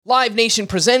Live Nation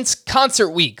presents Concert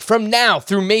Week. From now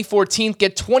through May 14th,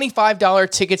 get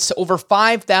 $25 tickets to over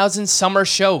 5,000 summer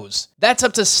shows. That's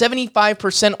up to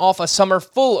 75% off a summer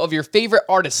full of your favorite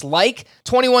artists like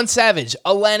 21 Savage,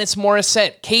 Alanis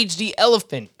Morissette, Cage the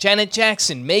Elephant, Janet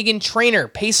Jackson, Meghan Trainor,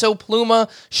 Peso Pluma,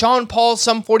 Sean Paul,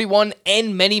 Sum 41,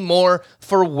 and many more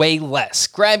for way less.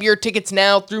 Grab your tickets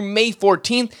now through May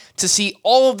 14th to see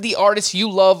all of the artists you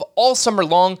love all summer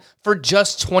long for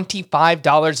just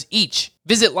 $25 each.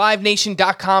 Visit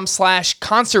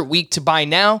livenation.com/Concert Week to buy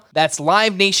now. That's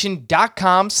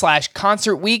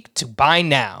livenation.com/Concert Week to buy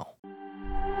now.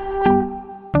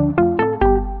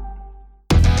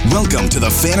 Welcome to the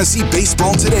Fantasy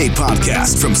Baseball Today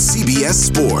podcast from CBS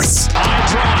Sports. High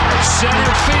drive,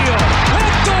 center field,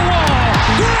 hit the wall,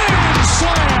 grand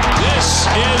slam. This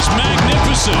is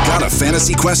magnificent. Got a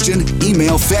fantasy question?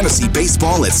 Email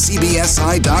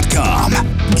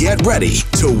fantasybaseball@cbsi.com. Get ready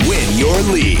to win your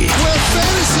league. Where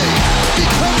fantasy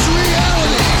becomes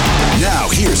reality. Now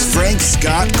here's Frank,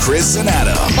 Scott, Chris, and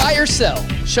Adam. Buy or sell,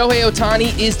 Shohei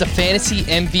Ohtani is the fantasy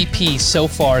MVP so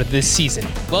far this season.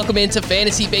 Welcome into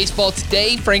Fantasy Baseball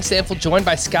Today. Frank Stanfield joined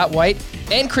by Scott White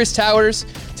and Chris Towers.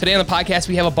 Today on the podcast,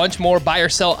 we have a bunch more buy or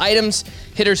sell items,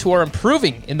 hitters who are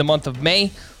improving in the month of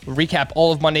May. We'll recap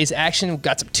all of Monday's action. We've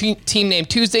got some Team Name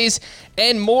Tuesdays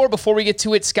and more. Before we get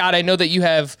to it, Scott, I know that you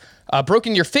have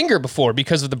broken your finger before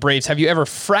because of the Braves. Have you ever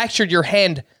fractured your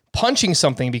hand punching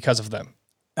something because of them?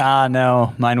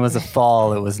 No, mine was a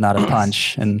fall. It was not a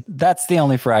punch. And that's the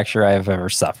only fracture I have ever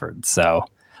suffered. So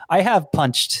I have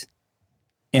punched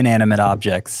inanimate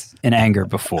objects in anger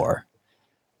before,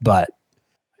 but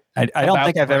I don't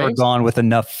think I've ever gone with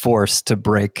enough force to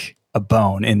break a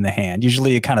bone in the hand.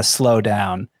 Usually you kind of slow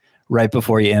down right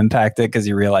before you impact it because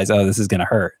you realize, oh, this is going to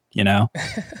hurt, you know?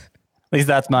 At least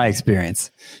that's my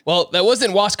experience. Well, that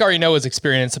wasn't Huascar Ynoa's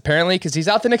experience, apparently, because he's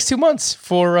out the next 2 months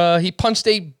for he punched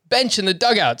a bench in the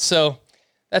dugout. So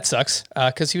that sucks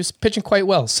because he was pitching quite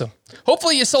well. So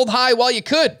hopefully you sold high while you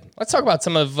could. Let's talk about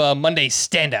some of Monday's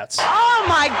standouts. Oh,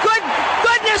 my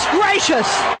goodness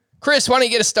gracious. Chris, why don't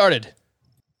you get us started?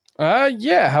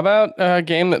 Yeah, how about a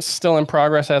game that's still in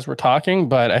progress as we're talking,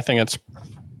 but I think it's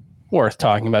worth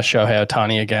talking about Shohei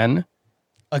Ohtani again.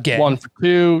 1 for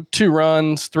 2, 2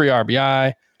 runs, 3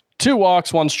 RBI, 2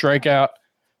 walks, 1 strikeout.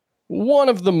 One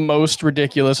of the most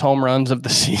ridiculous home runs of the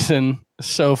season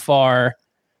so far.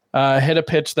 Hit a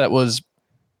pitch that was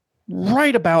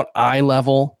right about eye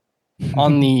level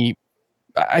on the,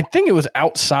 I think it was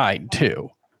outside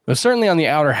too. It was certainly on the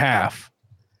outer half.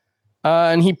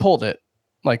 And he pulled it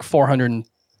like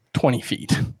 420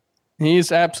 feet.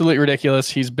 He's absolutely ridiculous.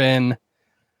 He's been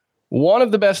one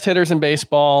of the best hitters in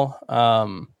baseball.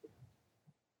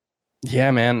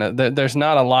 Yeah, man, there's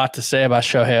not a lot to say about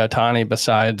Shohei Ohtani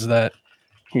besides that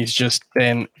he's just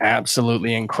been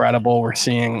absolutely incredible. We're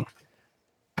seeing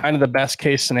kind of the best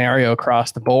case scenario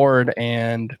across the board.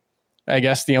 And I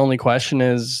guess the only question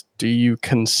is, do you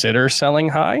consider selling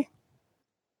high?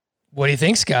 What do you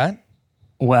think, Scott?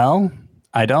 Well,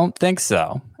 I don't think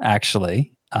so,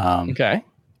 actually. Okay.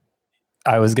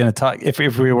 I was going to talk, if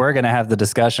we were going to have the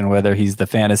discussion whether he's the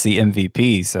fantasy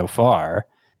MVP so far,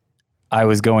 I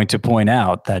was going to point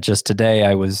out that just today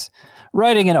I was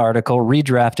writing an article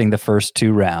redrafting the first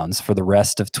 2 rounds for the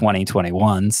rest of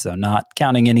 2021. So not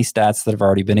counting any stats that have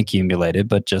already been accumulated,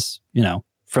 but just, you know,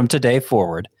 from today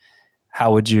forward,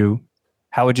 how would you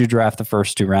draft the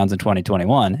first 2 rounds in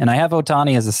 2021? And I have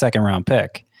Ohtani as a 2nd round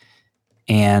pick.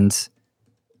 And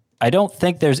I don't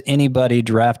think there's anybody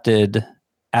drafted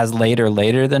as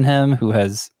later than him who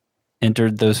has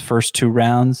entered those first 2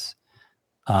 rounds.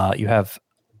 You have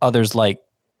others like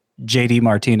JD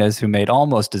Martinez, who made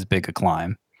almost as big a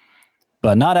climb,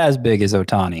 but not as big as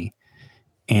Ohtani.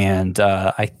 And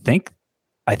I think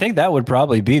that would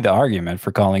probably be the argument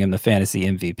for calling him the fantasy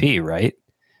MVP, right?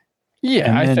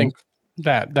 Yeah, I think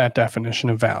that definition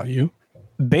of value.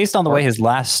 Based on the way his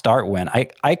last start went,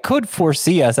 I could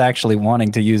foresee us actually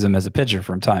wanting to use him as a pitcher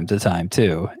from time to time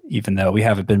too, even though we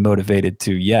haven't been motivated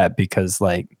to yet because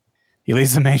like he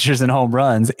leads the majors in home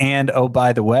runs and, oh,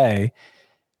 by the way,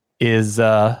 is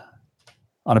on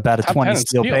about a 20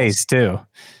 steal pace too.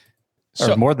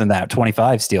 Or more than that,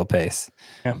 25 steal pace.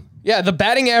 Yeah, the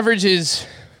batting average is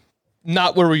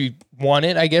not where we want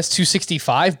it, I guess,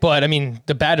 265. But, I mean,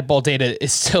 the batted ball data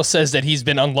still says that he's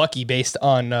been unlucky based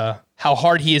on how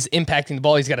hard he is impacting the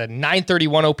ball. He's got a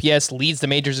 931 OPS, leads the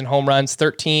majors in home runs,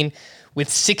 13 with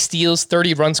 6 steals,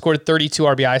 30 runs scored, 32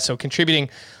 RBI. So contributing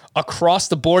across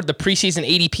the board. The preseason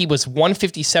ADP was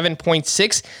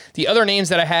 157.6. The other names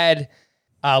that I had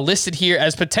listed here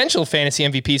as potential fantasy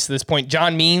MVPs to this point,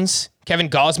 John Means, Kevin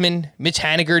Gausman, Mitch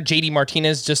Haniger, JD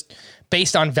Martinez, just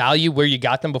based on value where you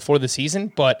got them before the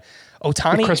season. But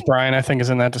Ohtani, Chris Bryant, I think, is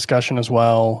in that discussion as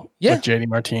well. Yeah. With JD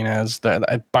Martinez,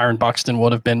 Byron Buxton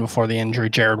would have been before the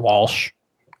injury. Jared Walsh,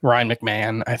 Ryan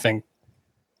McMahon. I think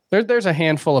there's a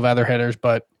handful of other hitters,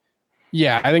 but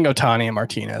yeah, I think Ohtani and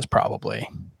Martinez probably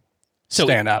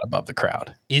stand out above the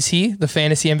crowd. Is he the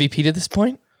fantasy MVP to this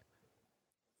point?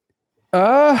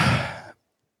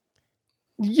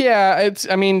 Yeah,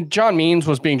 John Means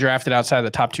was being drafted outside the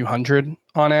top 200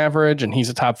 on average, and he's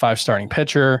a top 5 starting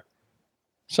pitcher.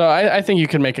 So I think you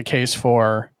could make a case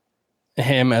for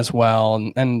him as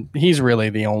well. And he's really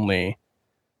the only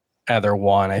other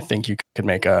one I think you could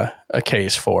make a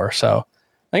case for. So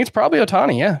I think it's probably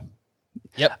Ohtani. Yeah.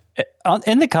 Yep.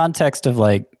 In the context of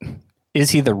like,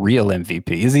 is he the real MVP?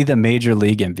 Is he the major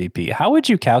league MVP? How would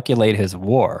you calculate his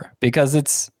WAR? Because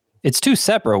it's two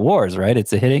separate WARs, right?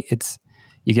 It's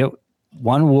you get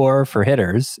one WAR for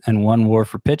hitters and one WAR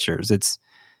for pitchers.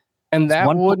 That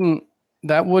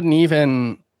wouldn't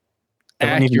even be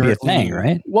a thing,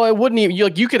 right? Well, it wouldn't even,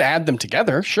 you could add them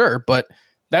together, sure, but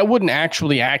that wouldn't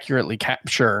actually accurately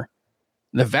capture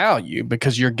the value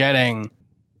because you're getting,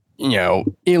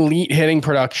 elite hitting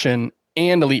production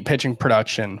and elite pitching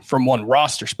production from one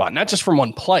roster spot, not just from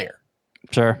one player.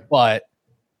 Sure. But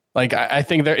like, I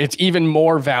think it's even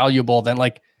more valuable than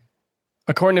like,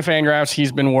 according to Fangraphs,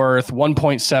 he's been worth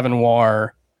 1.7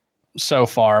 WAR so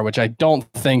far, which I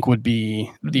don't think would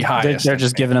be the highest. They're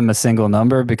just giving him a single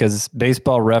number because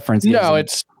Baseball Reference.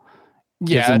 It's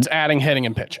adding hitting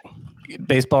and pitching.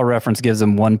 Baseball Reference gives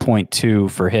him 1.2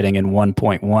 for hitting and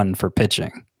 1.1 for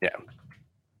pitching. Yeah.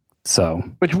 So,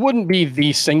 which wouldn't be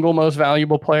the single most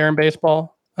valuable player in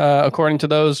baseball, according to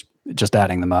those. Just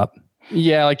adding them up.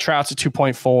 Yeah, like Trout's at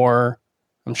 2.4.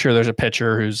 I'm sure there's a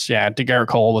pitcher who's Garrett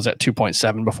Cole was at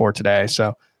 2.7 before today.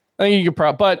 So I think you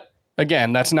could but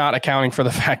again, that's not accounting for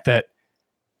the fact that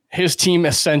his team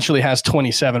essentially has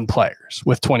 27 players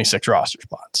with 26 roster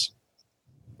spots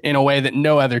in a way that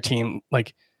no other team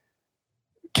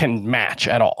can match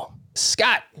at all.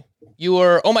 Scott, you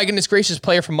were, oh my goodness gracious,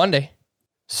 player from Monday.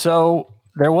 So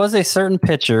there was a certain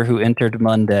pitcher who entered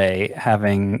Monday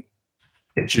having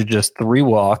issued just 3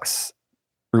 walks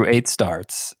through 8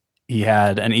 starts. He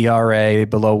had an ERA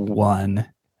below 1.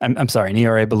 I'm sorry, an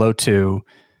ERA below 2,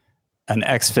 an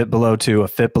xFIP below 2, a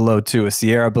FIP below 2, a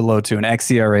Sierra below 2, an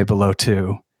xERA below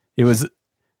 2. He was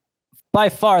by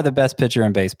far the best pitcher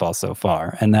in baseball so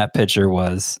far, and that pitcher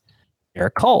was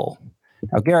Garrett Cole.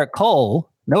 Now, Garrett Cole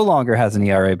no longer has an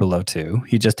ERA below 2.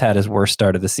 He just had his worst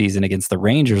start of the season against the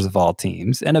Rangers of all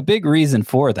teams, and a big reason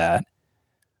for that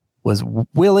was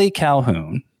Willie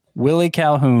Calhoun. Willie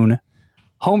Calhoun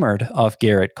homered off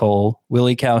Garrett Cole.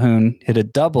 Willie Calhoun hit a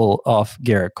double off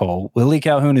Garrett Cole. Willie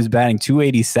Calhoun is batting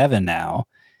 .287 now.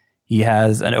 He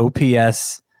has an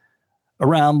OPS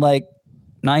around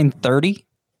 930.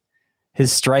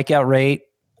 His strikeout rate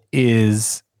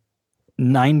is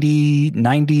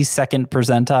 92nd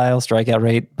percentile strikeout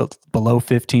rate, but below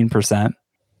 15%.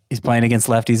 He's playing against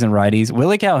lefties and righties.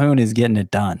 Willie Calhoun is getting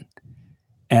it done.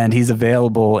 And he's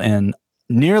available in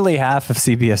nearly half of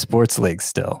CBS Sports leagues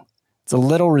still. It's a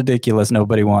little ridiculous.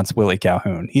 Nobody wants Willie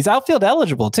Calhoun. He's outfield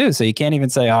eligible too, so you can't even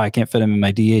say, "Oh, I can't fit him in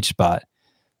my DH spot."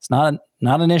 It's not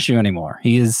an issue anymore.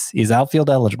 He's outfield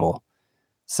eligible.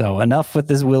 So enough with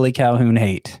this Willie Calhoun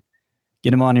hate.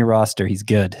 Get him on your roster. He's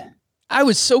good. I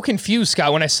was so confused,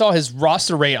 Scott, when I saw his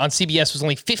roster rate on CBS was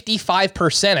only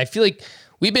 55%. I feel like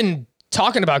we've been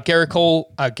talking about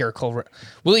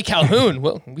Willie Calhoun.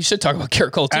 Well, we should talk about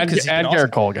Garrett Cole too. Add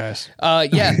Garrett Cole, guys.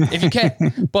 Yeah, if you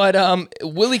can. But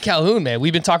Willie Calhoun, man,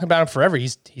 we've been talking about him forever.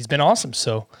 He's been awesome.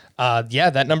 So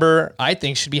that number I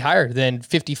think should be higher than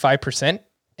 55%,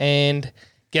 and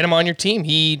get him on your team.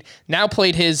 He now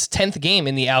played his 10th game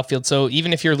in the outfield. So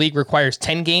even if your league requires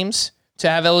 10 games to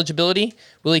have eligibility,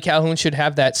 Willie Calhoun should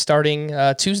have that starting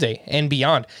Tuesday and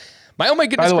beyond. Oh my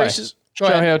goodness gracious!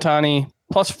 Shohei Ohtani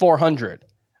plus 400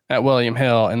 at William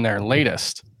Hill in their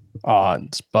latest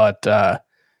odds, but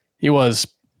he was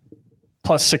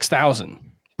plus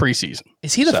 6,000 preseason.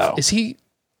 Is he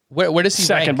where does he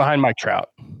second rank? Behind Mike Trout?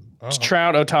 It's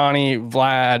Trout, Ohtani,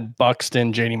 Vlad,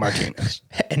 Buxton, JD Martinez.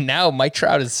 And now Mike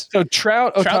Trout is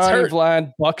Trout, Ohtani,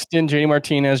 Vlad, Buxton, JD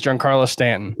Martinez, Giancarlo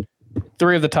Stanton.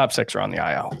 3 of the top 6 are on the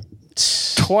IL.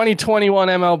 2021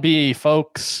 MLB,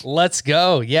 folks. Let's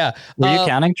go. Yeah. Were you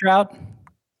counting Trout?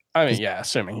 I mean,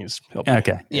 assuming he'll be.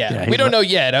 Okay. Yeah, we don't know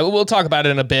yet. We'll talk about it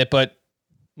in a bit, but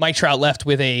Mike Trout left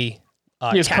with a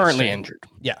he is currently injured.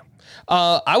 Yeah.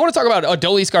 I want to talk about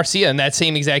Adolis Garcia in that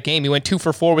same exact game. He went 2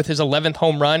 for 4 with his 11th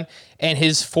home run and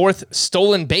his 4th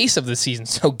stolen base of the season.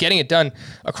 So getting it done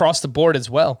across the board as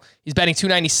well. He's batting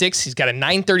 .296. He's got a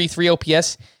 .933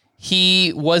 OPS.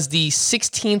 He was the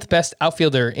 16th best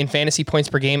outfielder in fantasy points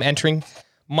per game entering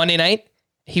Monday night.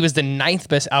 He was the 9th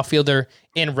best outfielder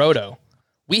in Roto.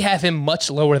 We have him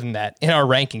much lower than that in our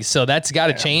rankings, so that's got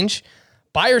to change.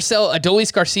 Buy or sell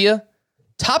Adolis Garcia,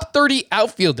 top 30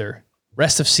 outfielder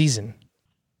rest of season.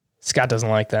 Scott doesn't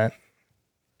like that.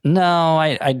 No,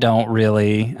 I don't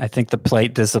really. I think the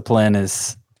plate discipline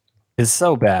is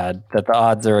so bad that the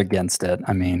odds are against it.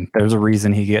 I mean, there's a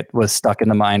reason he was stuck in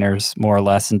the minors more or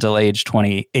less until age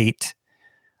 28.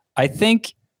 I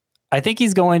think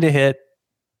he's going to hit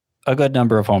a good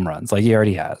number of home runs, like he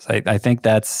already has. I think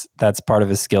that's part of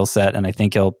his skill set, and I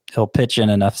think he'll pitch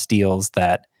in enough steals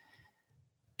that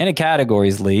in a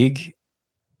categories league,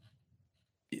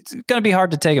 it's going to be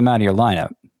hard to take him out of your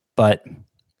lineup. But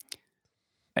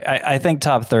I think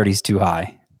top 30 is too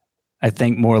high. I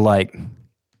think more like,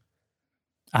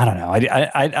 I don't know.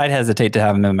 I'd hesitate to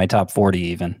have him in my top 40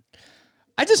 even.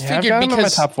 I just figured I've got him in my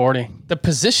because top 40. the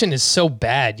position is so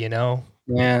bad,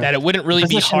 that it wouldn't really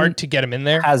be hard to get him in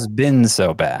there. Has been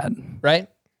so bad, right?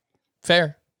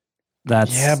 Fair. But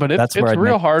it's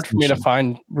real hard for me to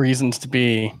find reasons to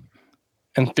be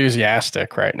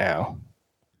enthusiastic right now.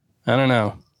 I don't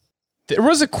know. There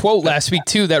was a quote last week,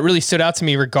 too, that really stood out to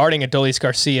me regarding Adolis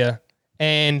Garcia.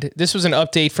 And this was an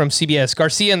update from CBS.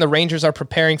 Garcia and the Rangers are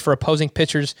preparing for opposing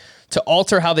pitchers to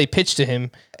alter how they pitch to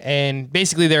him. And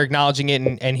basically they're acknowledging it,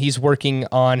 and he's working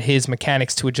on his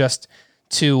mechanics to adjust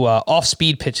to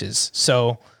off-speed pitches.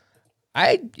 So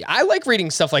I like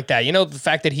reading stuff like that. The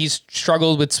fact that he's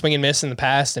struggled with swing and miss in the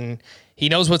past, and he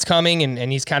knows what's coming,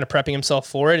 and he's kind of prepping himself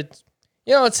for it.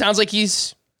 It sounds like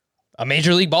he's a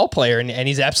major league ball player, and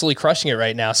he's absolutely crushing it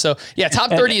right now. So yeah,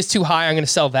 top 30 is too high. I'm going to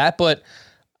sell that, but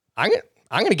I'm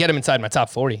going to get him inside my top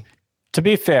 40. To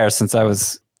be fair, since I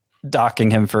was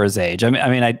docking him for his age,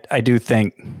 I do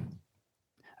think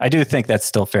that's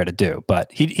still fair to do,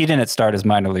 but he didn't start his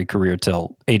minor league career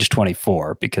till age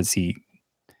 24 because he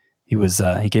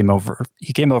came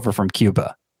over from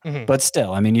Cuba. Mm-hmm. But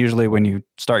still, usually when you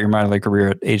start your minor league career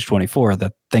at age 24,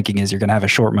 the thinking is you're going to have a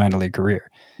short minor league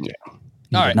career. Yeah.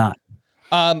 All right. Not.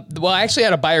 Well, I actually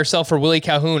had a buy or sell for Willie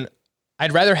Calhoun.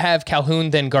 I'd rather have Calhoun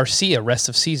than Garcia rest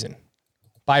of season.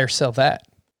 Buy or sell that.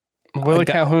 Willie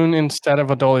Calhoun instead of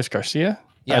Adolis Garcia?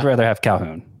 Yeah. I'd rather have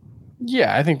Calhoun.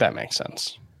 Yeah, I think that makes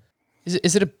sense.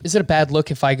 Is it a bad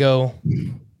look if I go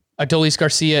Adolis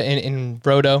Garcia in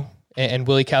Roto and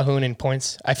Willie Calhoun in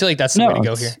points? I feel like that's the way to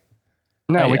go here.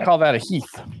 No, we call that a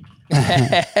Heath.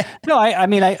 No,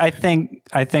 I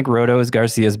think Roto is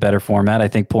Garcia's better format. I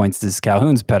think points is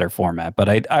Calhoun's better format,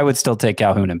 but I would still take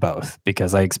Calhoun in both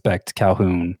because I expect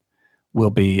Calhoun will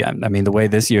be, the way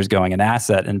this year's going, an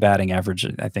asset in batting average.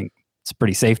 I think it's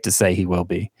pretty safe to say he will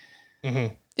be.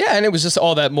 Mm-hmm. Yeah, and it was just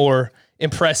all that more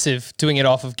impressive doing it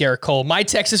off of Garrett Cole. My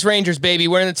Texas Rangers, baby.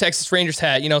 Wearing the Texas Rangers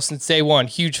hat, since day one.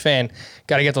 Huge fan.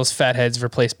 Got to get those fat heads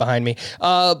replaced behind me.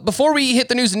 Before we hit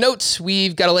the news and notes,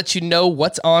 we've got to let you know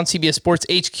what's on CBS Sports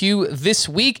HQ this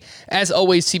week. As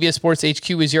always, CBS Sports HQ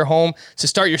is your home to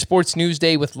start your sports news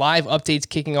day with live updates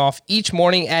kicking off each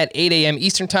morning at 8 a.m.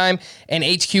 Eastern Time. And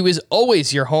HQ is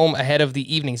always your home ahead of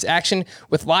the evening's action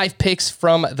with live picks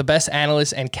from the best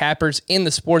analysts and cappers in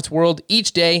the sports world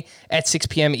each day at 6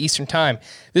 p.m. Eastern Time.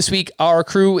 This week, our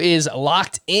crew is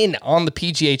locked in on the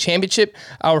PGA Championship.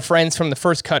 Our friends from the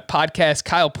First Cut podcast,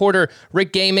 Kyle Porter,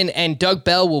 Rick Gaiman, and Doug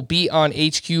Bell will be on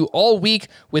HQ all week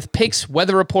with picks,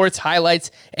 weather reports, highlights,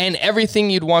 and everything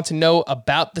you'd want to know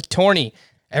about the tourney.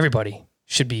 Everybody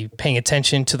should be paying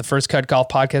attention to the First Cut Golf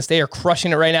podcast. They are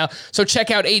crushing it right now. So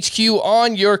check out HQ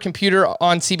on your computer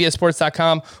on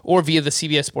CBSSports.com or via the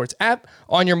CBS Sports app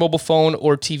on your mobile phone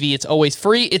or TV. It's always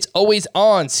free. It's always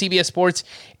on CBS Sports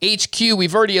HQ.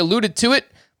 We've already alluded to it,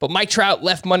 but Mike Trout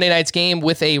left Monday night's game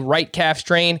with a right calf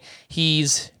strain.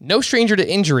 He's no stranger to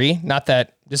injury. Not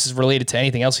that this is related to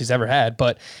anything else he's ever had,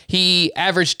 but he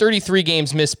averaged 33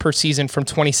 games missed per season from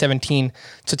 2017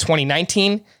 to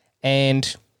 2019.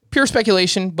 And pure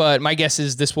speculation, but my guess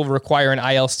is this will require an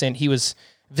IL stint. He was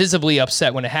visibly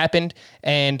upset when it happened,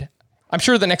 and I'm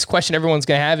sure the next question everyone's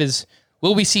going to have is,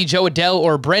 will we see Jo Adell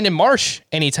or Brandon Marsh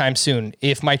anytime soon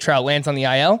if Mike Trout lands on the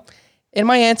IL? And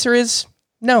my answer is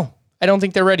no. I don't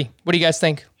think they're ready. What do you guys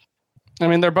think?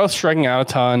 They're both striking out a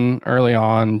ton early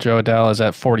on. Jo Adell is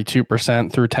at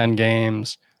 42% through 10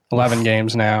 games, 11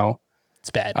 games now.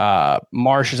 It's bad.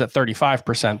 Marsh is at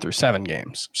 35% through 7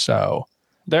 games. So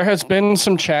there has been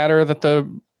some chatter that the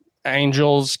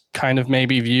Angels kind of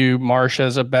maybe view Marsh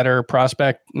as a better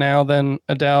prospect now than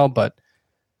Adell, but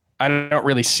I don't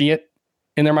really see it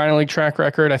in their minor league track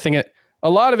record. I think a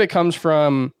lot of it comes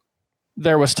from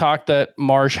there was talk that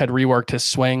Marsh had reworked his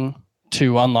swing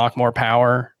to unlock more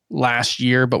power last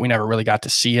year, but we never really got to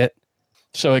see it.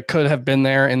 So it could have been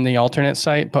there in the alternate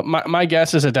site. But my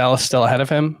guess is Adele is still ahead of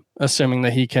him, assuming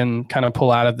that he can kind of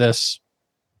pull out of this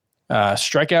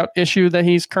strikeout issue that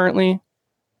he's currently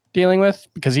dealing with,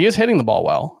 because he is hitting the ball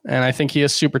well. And I think he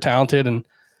is super talented. And,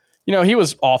 he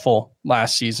was awful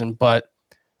last season, but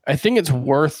I think it's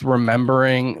worth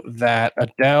remembering that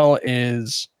Adele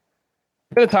is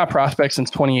been a top prospect since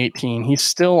 2018. He's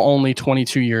still only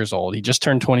 22 years old. He just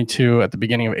turned 22 at the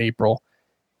beginning of April.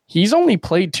 He's only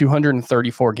played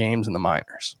 234 games in the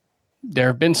minors. There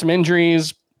have been some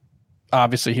injuries.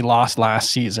 Obviously, he lost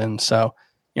last season. So,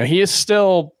 he is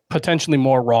still potentially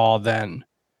more raw than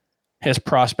his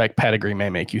prospect pedigree may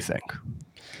make you think.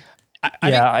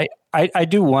 I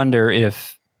do wonder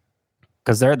if,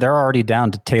 because they're already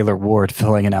down to Taylor Ward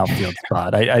filling an outfield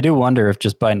spot. I do wonder if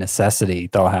just by necessity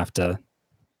they'll have to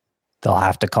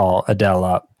call Adele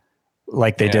up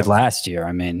like they did last year.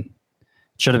 I mean,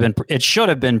 it should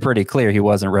have been pretty clear he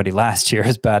wasn't ready last year,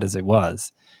 as bad as it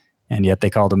was, and yet they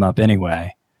called him up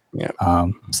anyway. Yeah.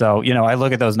 So I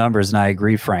look at those numbers and I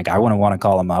agree, Frank. I wouldn't want to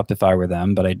call him up if I were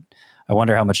them, but I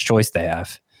wonder how much choice they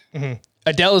have. Mm-hmm.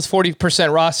 Adele is 40%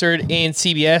 rostered in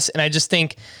CBS, and I just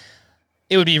think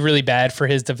it would be really bad for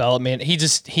his development.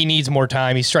 He needs more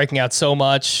time. He's striking out so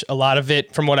much. A lot of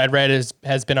it, from what I'd read,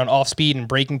 has been on off speed and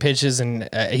breaking pitches, and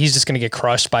he's just going to get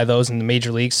crushed by those in the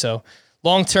major leagues. So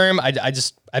long term, I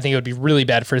think it would be really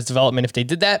bad for his development if they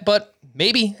did that. But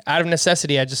maybe out of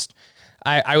necessity,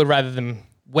 I would rather them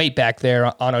wait back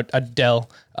there on Adele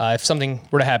if something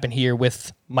were to happen here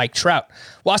with Mike Trout.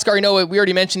 Huascar Ynoa, we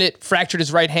already mentioned it, fractured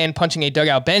his right hand punching a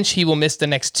dugout bench. He will miss the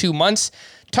next 2 months.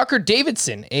 Tucker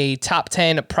Davidson, a top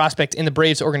 10 prospect in the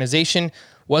Braves organization,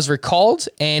 was recalled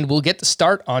and will get the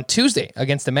start on Tuesday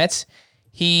against the Mets.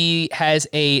 He has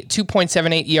a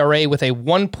 2.78 ERA with a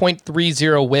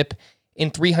 1.30 whip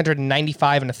in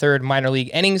 395 and a third minor league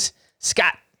innings.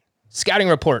 Scott, scouting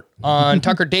report on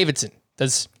Tucker Davidson.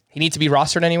 Does he need to be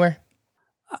rostered anywhere?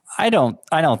 I don't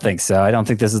think so. I don't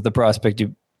think this is the prospect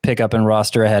you pick up and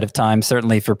roster ahead of time.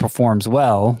 Certainly if it performs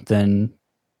well, then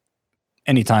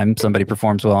anytime somebody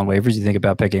performs well on waivers, you think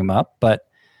about picking him up. But,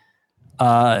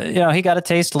 he got a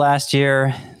taste last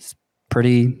year.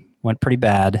 Went pretty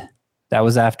bad. That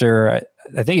was after,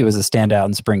 I think he was a standout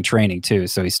in spring training too.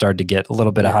 So he started to get a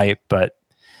little bit of hype, but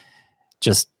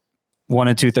just 1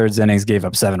 2/3 innings, gave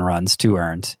up 7 runs, 2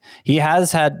 earned. He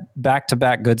has had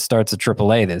back-to-back good starts at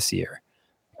AAA this year.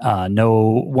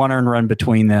 No 1 earned run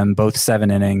between them, both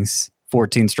 7 innings,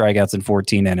 14 strikeouts in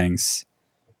 14 innings.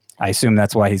 I assume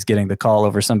that's why he's getting the call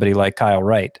over somebody like Kyle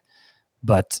Wright.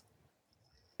 But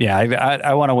yeah,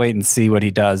 I want to wait and see what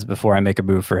he does before I make a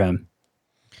move for him.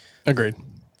 Agreed.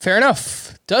 Fair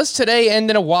enough. Does today end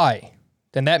in a Y?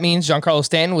 Then that means Giancarlo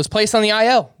Stanton was placed on the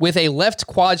IL with a left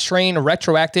quad strain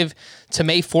retroactive to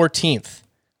May 14th.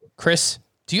 Chris,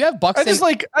 do you have Buxton?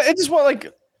 I just want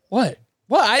what?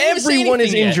 Well, everyone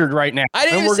is injured right now. I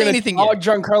didn't even say anything yet.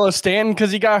 Giancarlo Stanton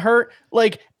because he got hurt.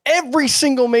 Every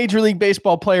single Major League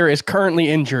Baseball player is currently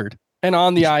injured and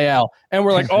on the IL. And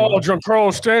we're like, oh,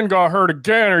 Giancarlo Stanton got hurt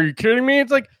again. Are you kidding me?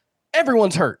 It's like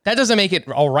everyone's hurt. That doesn't make it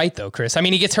all right, though, Chris. I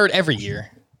mean, he gets hurt every year.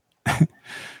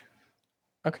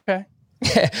 Okay.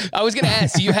 I was going to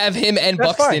ask, do you have him and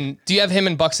Buxton? Fine. Do you have him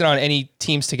and Buxton on any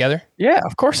teams together? Yeah,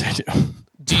 of course I do.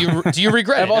 Do you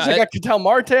regret it? I've also got Ketel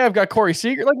Marte. I've got Corey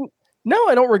Seager. No,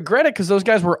 I don't regret it because those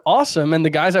guys were awesome. And the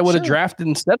guys I would have drafted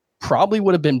instead probably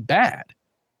would have been bad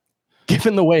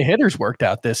given the way hitters worked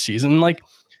out this season.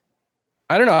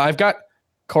 I don't know. I've got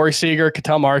Corey Seager,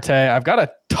 Ketel Marte. I've got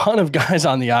a ton of guys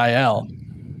on the IL.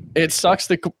 It sucks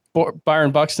that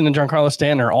Byron Buxton and Giancarlo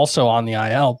Stanton are also on the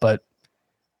IL, but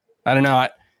I don't know.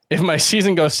 If my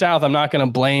season goes south, I'm not going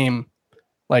to blame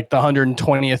the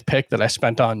 120th pick that I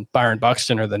spent on Byron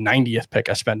Buxton or the 90th pick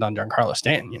I spent on Giancarlo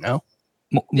Stanton,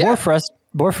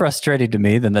 More frustrating to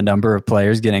me than the number of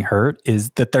players getting hurt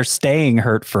is that they're staying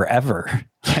hurt forever.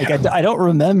 I don't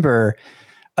remember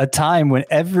a time when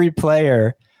every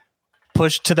player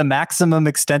pushed to the maximum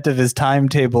extent of his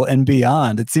timetable and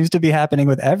beyond. It seems to be happening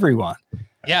with everyone.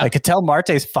 Yeah. Ketel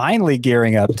Marte's finally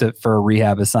gearing up for a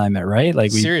rehab assignment, right?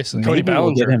 Seriously. Cody Bellinger.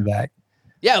 We'll get him back.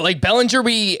 Yeah, Bellinger,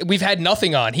 we've had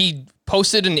nothing on. He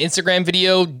posted an Instagram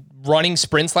video running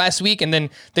sprints last week, and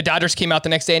then the Dodgers came out the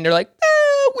next day and they're like,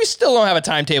 we still don't have a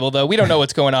timetable, though. We don't know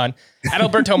what's going on.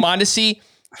 Adalberto Mondesi,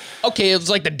 okay, it was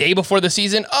the day before the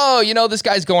season. Oh, this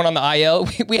guy's going on the IL.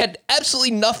 We had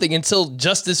absolutely nothing until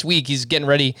just this week. He's getting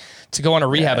ready to go on a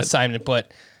rehab assignment,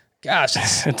 but gosh,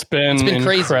 it's been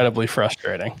crazy. Incredibly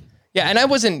frustrating. Yeah, and I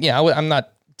wasn't, I'm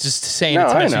not just saying it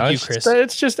to mess with you, Chris.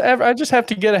 It's just, I just have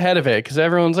to get ahead of it because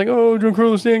everyone's like, oh,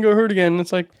 Giancarlo Stanton got hurt again. And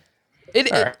it's like,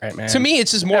 To me,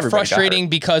 it's just more frustrating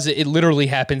because it literally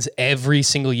happens every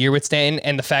single year with Stanton,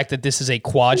 and the fact that this is a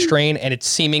quad strain and it's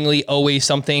seemingly always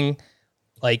something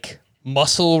like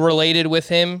muscle related with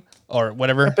him or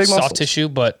whatever, soft tissue,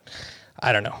 but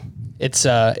I don't know.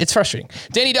 It's frustrating.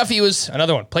 Danny Duffy was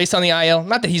another one placed on the IL.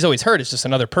 Not that he's always hurt, it's just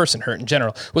another person hurt in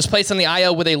general. Was placed on the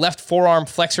IL with a left forearm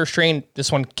flexor strain.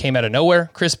 This one came out of nowhere.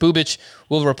 Chris Bubich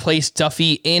will replace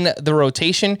Duffy in the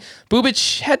rotation.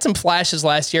 Bubich had some flashes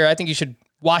last year. I think you should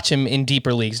watch him in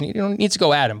deeper leagues. You don't need to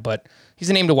go at him, but he's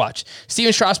a name to watch.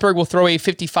 Steven Strasburg will throw a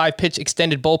 55-pitch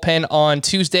extended bullpen on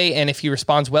Tuesday, and if he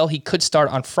responds well, he could start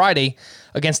on Friday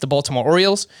against the Baltimore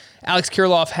Orioles. Alex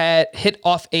Kirilloff had hit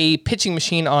off a pitching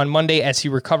machine on Monday as he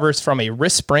recovers from a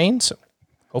wrist sprain, so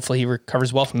hopefully he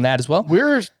recovers well from that as well.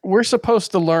 We're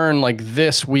supposed to learn like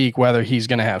this week whether he's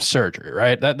going to have surgery,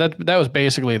 right? That was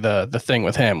basically the thing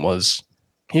with him was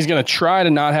he's going to try to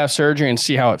not have surgery and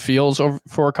see how it feels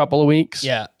for a couple of weeks.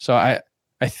 Yeah. So I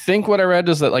think what I read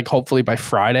is that like hopefully by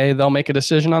Friday they'll make a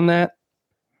decision on that.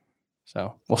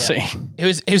 So we'll see. It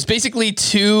was basically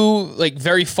two like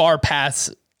very far paths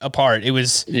apart. It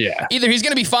was either he's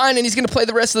going to be fine and he's going to play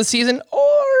the rest of the season,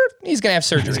 or he's going to have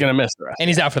surgery. He's going to miss the rest. And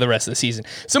he's out for the rest of the season.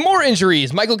 Some more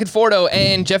injuries. Michael Conforto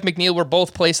and Jeff McNeil were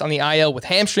both placed on the IL with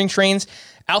hamstring strains.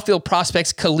 Outfield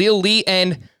prospects Khalil Lee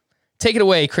and take it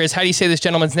away, Chris. How do you say this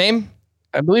gentleman's name?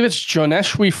 I believe it's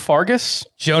Joneshwi Fargas.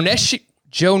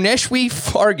 Joneshwi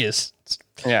Fargas.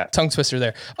 Yeah. Tongue twister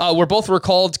there. We're both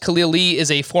recalled. Khalil Lee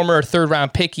is a former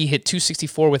third-round pick. He hit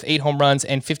 .264 with 8 home runs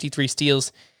and 53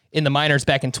 steals in the minors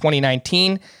back in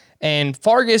 2019. And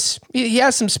Fargas, he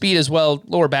has some speed as well,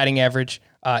 lower batting average.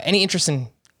 Any interest in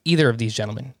either of these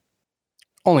gentlemen?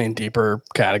 Only in deeper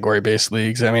category-based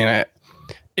leagues. I mean,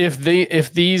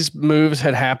 if these moves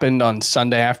had happened on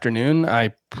Sunday afternoon,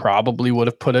 I probably would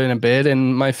have put in a bid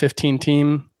in my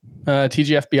 15-team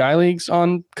TGFBI leagues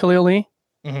on Khalil Lee.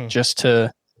 Mm-hmm. Just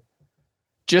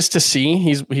to see.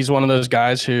 He's one of those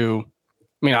guys who,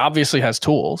 I mean, obviously has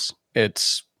tools.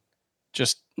 It's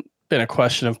just been a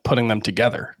question of putting them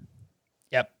together.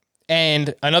 Yep.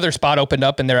 And another spot opened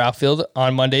up in their outfield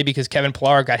on Monday because Kevin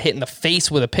Pillar got hit in the face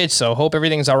with a pitch. So hope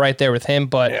everything's all right there with him.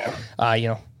 But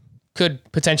could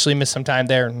potentially miss some time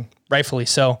there, and rightfully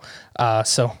so.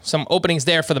 So some openings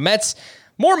there for the Mets.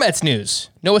 More Mets news.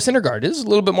 Noah Syndergaard is a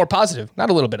little bit more positive. Not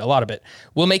a little bit, a lot of it.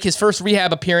 Will make his first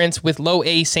rehab appearance with Low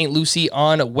A St. Lucie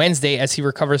on Wednesday as he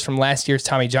recovers from last year's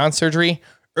Tommy John surgery.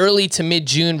 Early to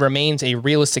mid-June remains a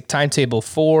realistic timetable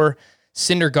for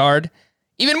Syndergaard.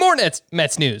 Even more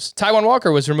Mets news. Taijuan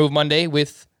Walker was removed Monday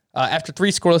with after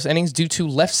 3 scoreless innings due to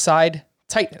left side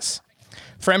tightness.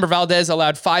 Framber Valdez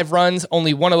allowed 5 runs.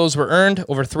 Only 1 of those were earned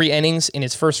over 3 innings in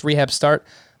his first rehab start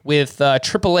with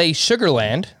AAA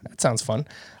Sugarland. That sounds fun.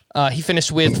 He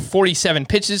finished with 47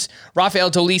 pitches.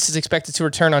 Rafael Dolis is expected to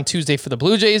return on Tuesday for the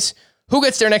Blue Jays. Who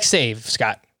gets their next save,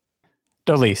 Scott?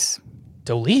 Dolis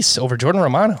over Jordan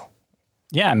Romano.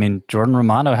 Yeah, I mean, Jordan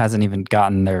Romano hasn't even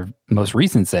gotten their most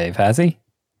recent save, has he?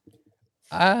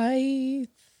 I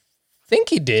think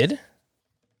he did.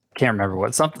 Can't remember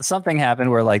what. Something happened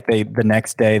where like the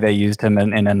next day they used him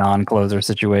in a non-closer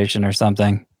situation or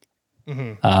something.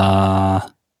 Mm-hmm.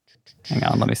 Hang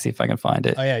on, let me see if I can find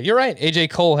it. Oh yeah, you're right.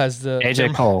 AJ Cole has their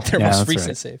most recent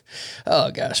right. save.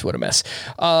 Oh gosh, what a mess.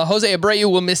 Jose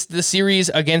Abreu will miss the series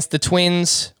against the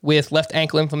Twins with left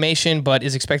ankle inflammation, but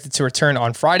is expected to return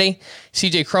on Friday.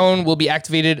 CJ Cron will be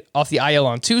activated off the IL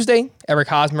on Tuesday. Eric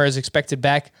Hosmer is expected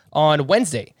back on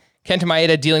Wednesday. Kenta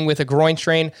Maeda, dealing with a groin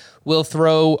strain, will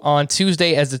throw on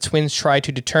Tuesday as the Twins try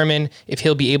to determine if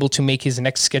he'll be able to make his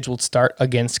next scheduled start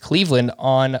against Cleveland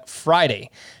on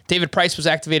Friday. David Price was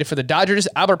activated for the Dodgers.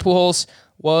 Albert Pujols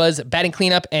was batting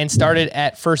cleanup and started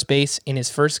at first base in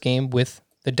his first game with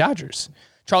the Dodgers.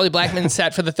 Charlie Blackmon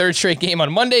sat for the 3rd straight game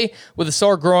on Monday with a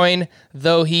sore groin,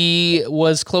 though he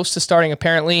was close to starting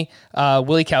apparently.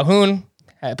 Willie Calhoun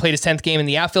played his 10th game in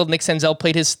the outfield. Nick Senzel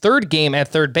played his 3rd game at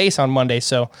third base on Monday,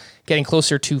 so getting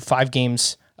closer to 5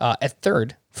 games at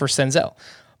third for Senzel.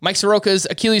 Mike Soroka's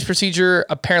Achilles procedure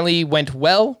apparently went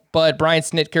well, but Brian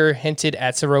Snitker hinted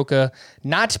at Soroka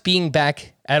not being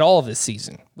back at all this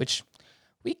season, which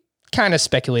we kind of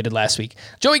speculated last week.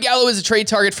 Joey Gallo is a trade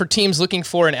target for teams looking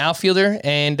for an outfielder,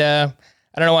 and I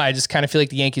don't know why. I just kind of feel like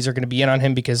the Yankees are going to be in on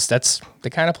him because that's the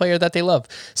kind of player that they love.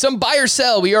 Some buy or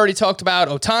sell. We already talked about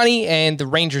Ohtani and the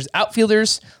Rangers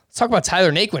outfielders. Let's talk about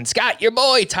Tyler Naquin. Scott, your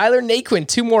boy, Tyler Naquin,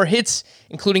 2 more hits,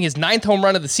 including his 9th home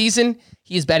run of the season.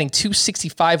 He is batting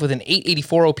 .265 with an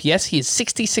 .884 OPS. He is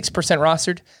 66%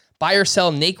 rostered. Buy or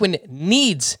sell, Naquin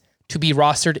needs to be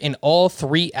rostered in all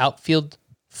 3 outfield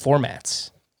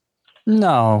formats.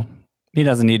 No, he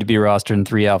doesn't need to be rostered in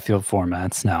 3 outfield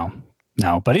formats. No.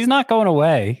 No, but he's not going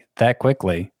away that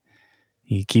quickly.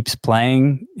 He keeps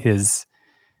playing. His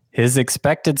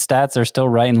expected stats are still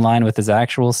right in line with his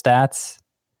actual stats.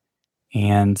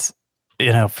 And,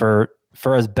 for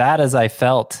as bad as I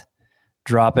felt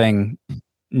dropping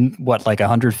like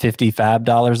 $150 fab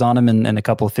dollars on him in a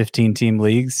couple of 15-team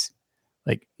leagues,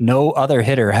 like no other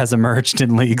hitter has emerged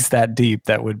in leagues that deep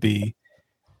that would be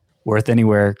worth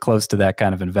anywhere close to that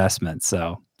kind of investment.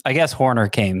 So I guess Horner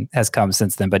has come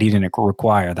since then, but he didn't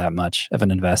require that much of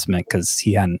an investment because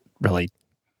he hadn't really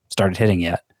started hitting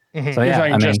yet. Mm-hmm. So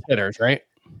yeah, just hitters, right?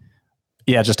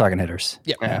 Yeah, just talking hitters.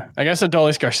 Yeah. I guess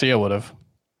Adolis Garcia would have.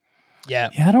 Yeah,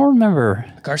 I don't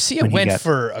remember. Garcia went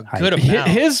for a good amount.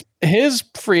 His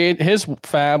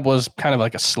fab was kind of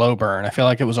like a slow burn. I feel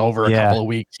like it was over a couple of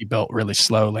weeks. He built really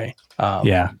slowly.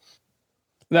 That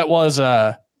was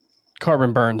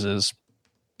Corbin Burns's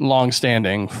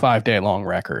long-standing 5-day long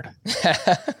record.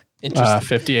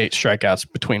 58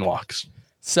 strikeouts between walks.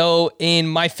 So in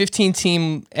my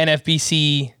 15-team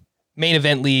NFBC main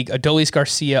event league, Adolis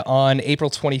Garcia on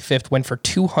April 25th went for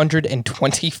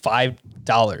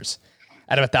 $225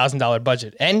 out of $1,000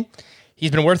 budget. And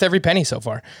he's been worth every penny so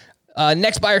far.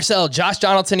 Next buy or sell, Josh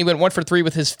Donaldson. He went 1 for 3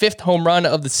 with his 5th home run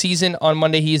of the season. On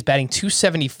Monday, he is batting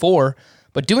 .274,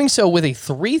 but doing so with a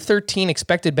 .313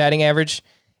 expected batting average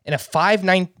and a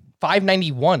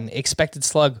 .591 expected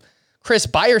slug. Chris,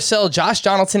 buy or sell, Josh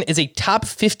Donaldson is a top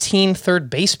 15 third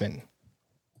baseman.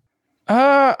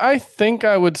 I think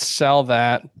I would sell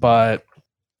that, but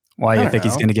why you think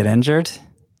he's going to get injured?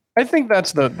 I think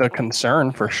that's the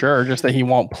concern for sure. Just that he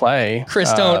won't play. Chris,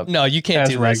 you can't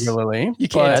do this regularly. You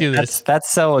can't do this. That's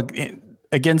so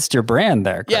against your brand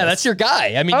there, Chris. Yeah, that's your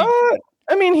guy. I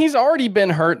mean, he's already been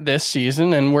hurt this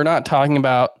season, and we're not talking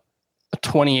about a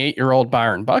 28-year-old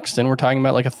Byron Buxton. We're talking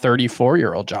about like a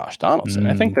 34-year-old Josh Donaldson.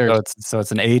 I think so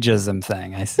it's an ageism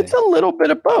thing. I see. It's a little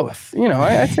bit of both.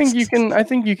 I think you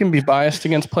can be biased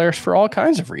against players for all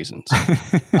kinds of reasons.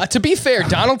 To be fair,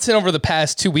 Donaldson over the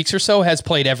past 2 weeks or so has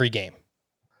played every game.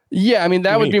 Yeah, I mean,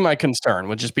 that would be my concern,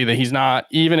 would just be that he's not,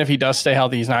 even if he does stay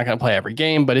healthy, he's not going to play every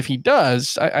game. But if he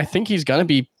does, I think he's going to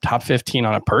be top 15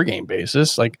 on a per game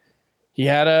basis. Like, he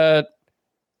had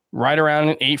right around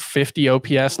an 850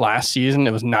 OPS last season.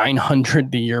 It was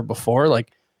 900 the year before.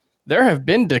 Like, there have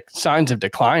been signs of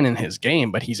decline in his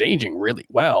game, but he's aging really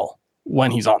well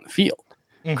when he's on the field.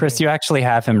 Mm-hmm. Chris, you actually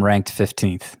have him ranked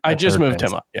 15th. I just moved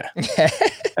him up. Yeah.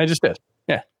 I just did.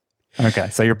 Yeah. Okay.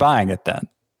 So you're buying it then.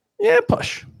 Yeah.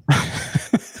 Push.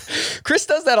 Chris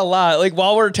does that a lot. Like,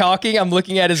 while we're talking, I'm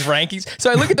looking at his rankings.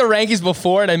 So I look at the rankings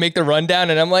before and I make the rundown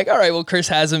and I'm like, all right, well, Chris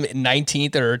has him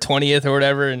 19th or 20th or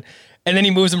whatever. And then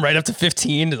he moves him right up to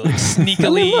 15 to like sneakily. I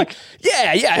mean, look,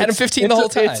 I had him 15 the whole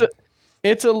time.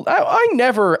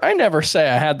 I never say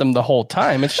I had them the whole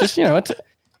time. It's just,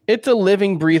 it's a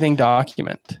living, breathing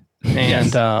document.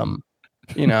 And,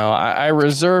 I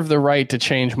reserve the right to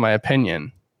change my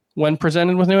opinion when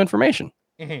presented with new information.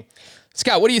 Mm-hmm.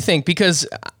 Scott, what do you think? Because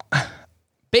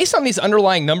based on these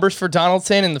underlying numbers for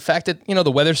Donaldson and the fact that,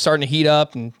 the weather's starting to heat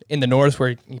up and in the north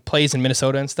where he plays in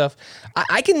Minnesota and stuff,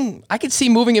 I can see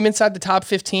moving him inside the top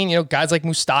 15. Guys like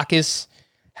Moustakas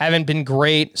haven't been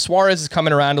great. Suarez is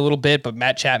coming around a little bit, but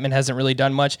Matt Chapman hasn't really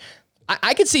done much.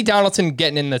 I could see Donaldson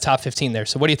getting in the top 15 there.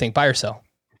 So what do you think? Buy or sell?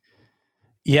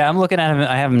 Yeah, I'm looking at him.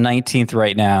 I have him 19th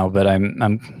right now, but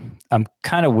I'm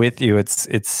kind of with you.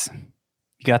 It's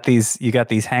you got these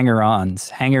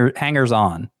hangers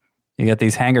on. You got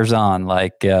these hangers on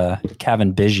like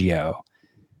Kevin Biggio.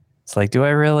 It's like, do I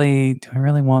really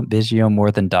want Biggio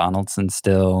more than Donaldson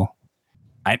still?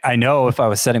 I know if I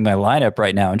was setting my lineup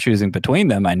right now and choosing between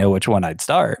them, I know which one I'd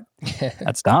start.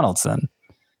 That's Donaldson.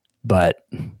 But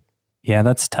yeah,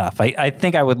 that's tough. I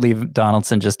think I would leave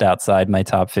Donaldson just outside my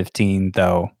top 15,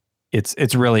 though.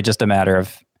 It's really just a matter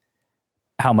of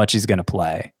how much he's going to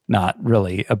play, not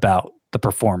really about the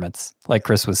performance, like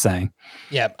Chris was saying.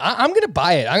 Yeah, I'm going to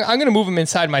buy it. I'm going to move him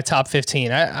inside my top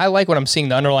 15. I like what I'm seeing,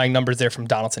 the underlying numbers there from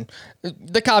Donaldson.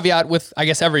 The caveat with, I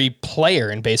guess, every player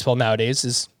in baseball nowadays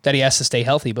is that he has to stay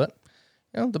healthy. But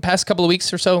the past couple of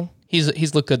weeks or so,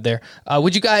 he's looked good there.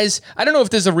 Would you guys, I don't know if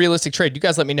this is a realistic trade. You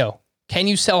guys let me know. Can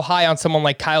you sell high on someone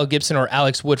like Kyle Gibson or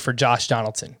Alex Wood for Josh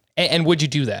Donaldson? And would you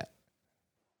do that?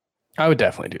 I would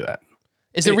definitely do that.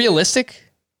 Is it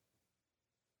realistic?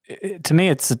 To me,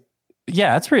 it's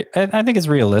I think it's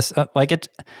realistic. Like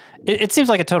it seems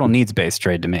like a total needs-based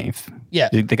trade to me. Yeah.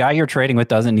 The guy you're trading with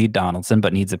doesn't need Donaldson,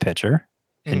 but needs a pitcher.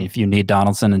 Mm. And if you need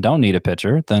Donaldson and don't need a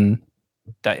pitcher, then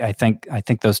I think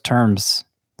those terms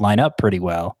line up pretty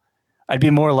well. I'd be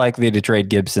more likely to trade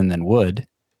Gibson than Wood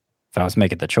if I was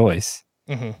making the choice.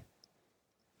 Mm-hmm.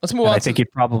 Let's move on. I think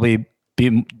you'd probably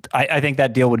I think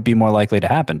that deal would be more likely to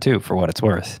happen too, for what it's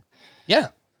worth. Yeah,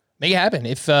 make it happen.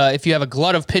 If you have a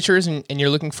glut of pitchers and you're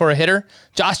looking for a hitter,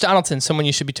 Josh Donaldson, someone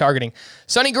you should be targeting.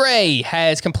 Sonny Gray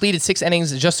has completed 6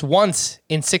 innings just once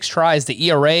in 6 tries. The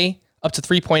ERA up to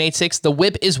 3.86. The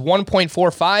WHIP is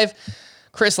 1.45.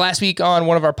 Chris, last week on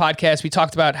one of our podcasts, we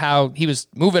talked about how he was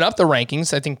moving up the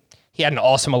rankings. I think he had an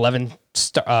awesome 11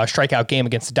 strikeout game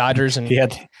against the Dodgers, and he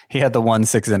had the 1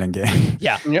 6-inning game.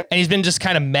 Yeah, yep. And he's been just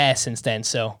kind of meh since then.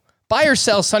 So buy or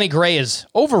sell Sonny Gray is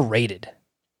overrated.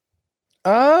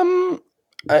 I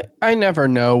never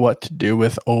know what to do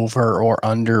with over or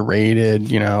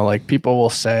underrated. You know, like people will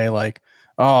say like,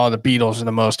 "Oh, the Beatles are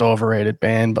the most overrated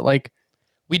band," but like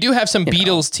we do have some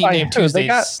Beatles Team Name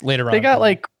Tuesdays later on. They got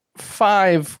like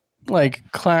 5 like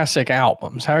classic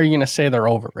albums. How are you going to say they're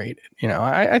overrated? You know,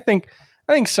 I think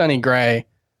Sonny Gray,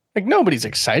 like nobody's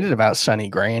excited about Sonny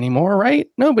Gray anymore, right?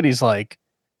 Nobody's like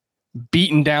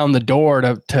beating down the door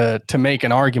to make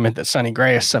an argument that Sonny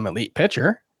Gray is some elite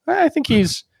pitcher. I think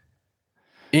he's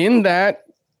in that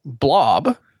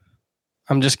blob.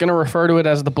 I'm just going to refer to it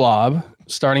as the blob.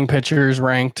 Starting pitchers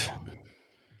ranked,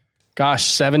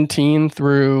 17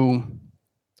 through,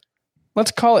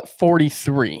 let's call it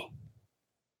 43.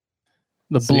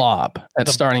 The blob at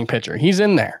starting pitcher. He's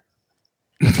in there.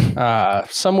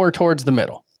 Somewhere towards the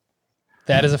middle.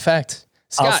 That is a fact.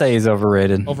 Scott, I'll say he's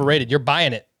overrated. Overrated. You're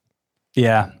buying it.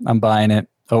 Yeah, I'm buying it.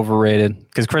 Overrated.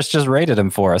 Because Chris just rated him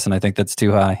for us, and I think that's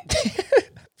too high.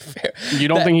 You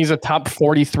don't think he's a top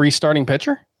 43 starting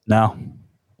pitcher? No.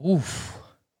 Oof.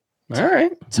 All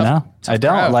right. Tough I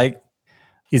don't. Crowd. Like,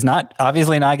 he's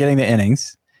obviously not getting the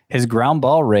innings. His ground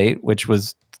ball rate, which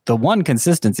was the one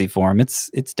consistency for him,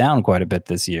 it's down quite a bit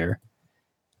this year.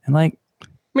 And like, I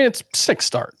mean, it's 6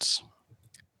 starts.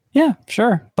 Yeah,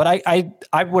 sure. But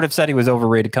I would have said he was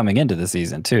overrated coming into the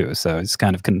season too. So it's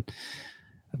kind of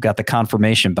I've got the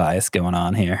confirmation bias going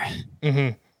on here.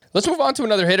 Mm-hmm. Let's move on to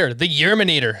another hitter, the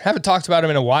Yerminator. Haven't talked about him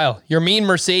in a while. Yermin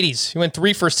Mercedes. He went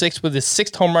 3 for 6 with his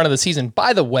 6th home run of the season.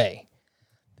 By the way,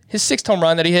 his 6th home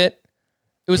run that he hit,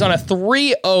 it was on a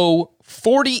 3-0,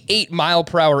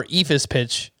 48-mile-per-hour eephus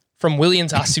pitch from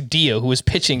Willians Asudio, who was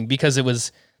pitching because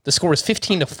the score was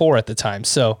 15-4 at the time.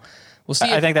 So we'll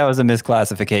see. I think that was a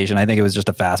misclassification. I think it was just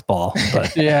a fastball.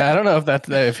 But yeah, I don't know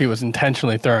if he was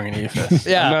intentionally throwing an eephus.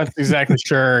 Yeah. I'm not exactly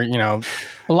sure. You know,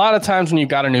 a lot of times when you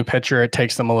got a new pitcher, it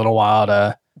takes them a little while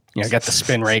to get the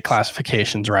spin rate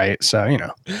classifications right. So,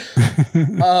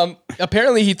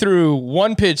 apparently he threw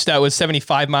one pitch that was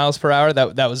 75 miles per hour.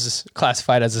 That was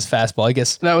classified as his fastball, I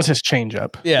guess. That was his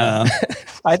changeup. Yeah.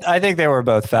 I think they were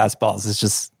both fastballs. It's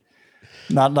just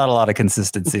not a lot of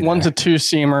consistency. One's a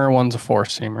 2-seamer, one's a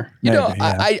 4-seamer.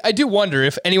 I do wonder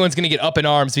if anyone's going to get up in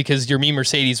arms because Yermin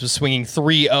Mercedes was swinging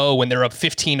 3-0 when they're up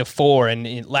 15-4.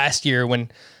 And last year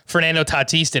when Fernando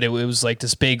Tatis did it, it was like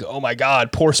this big, oh my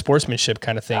God, poor sportsmanship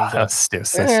kind of thing. That's so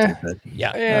stupid.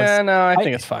 Yeah. I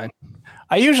think it's fine.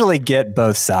 I usually get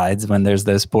both sides when there's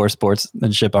those poor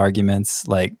sportsmanship arguments.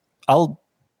 Like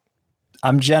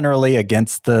I'm generally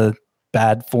against the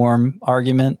bad form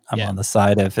argument. I'm on the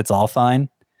side if it's all fine,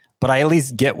 but I at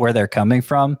least get where they're coming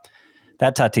from.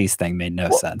 That Tatis thing made no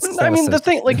sense. I mean, the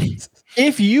thing, like,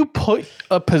 if you put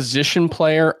a position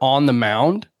player on the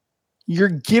mound, you're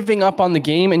giving up on the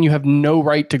game and you have no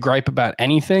right to gripe about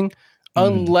anything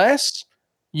unless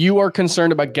you are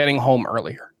concerned about getting home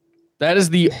earlier. That is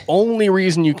the only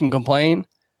reason you can complain.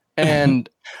 And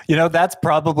that's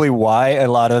probably why a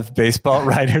lot of baseball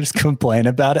writers complain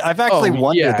about it. I've actually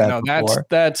wondered that before.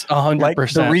 That's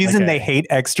 100%. The reason they hate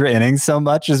extra innings so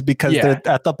much is because they're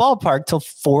at the ballpark till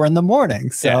 4 a.m.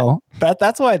 So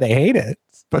that's why they hate it.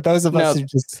 But those of us who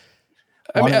just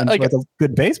want to enjoy a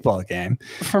good baseball game.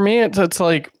 For me, it's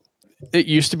like it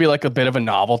used to be like a bit of a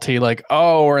novelty. Like,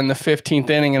 oh, we're in the 15th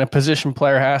inning and a position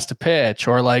player has to pitch,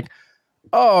 or like,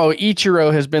 oh,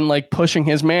 Ichiro has been like pushing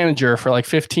his manager for like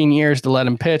 15 years to let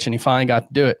him pitch, and he finally got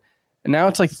to do it. And now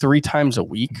it's like 3 times a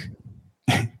week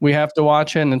we have to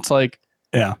watch it. And it's like,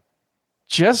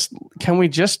 can we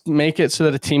just make it so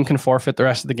that a team can forfeit the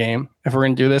rest of the game if we're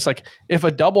going to do this? Like, if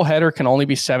a doubleheader can only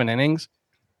be 7 innings,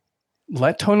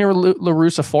 let Tony La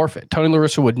Russa forfeit. Tony La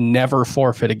Russa would never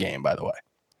forfeit a game, by the way.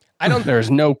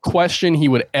 There's no question he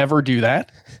would ever do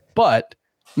that. But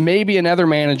maybe another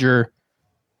manager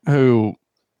who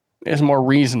is more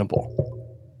reasonable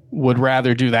would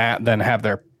rather do that than have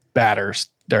their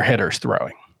hitters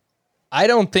throwing. I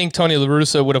don't think Tony La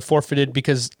Russa would have forfeited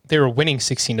because they were winning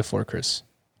 16-4, Chris.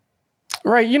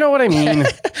 Right, you know what I mean.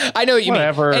 I know what you mean.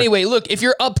 Anyway, look, if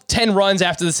you're up 10 runs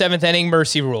after the 7th inning,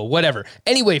 mercy rule, whatever.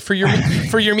 Anyway, for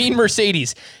Yermin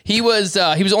Mercedes, he was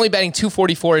only batting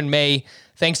 .244 in May,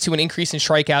 thanks to an increase in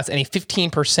strikeouts and a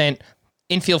 15%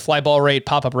 infield fly ball rate,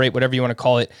 pop-up rate, whatever you want to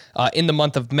call it, in the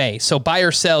month of May. So buy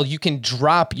or sell, you can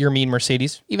drop Yermin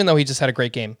Mercedes, even though he just had a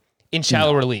great game, in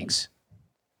shallower leagues.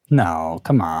 No,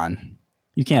 come on.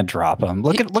 You can't drop him.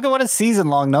 Look at what his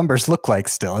season-long numbers look like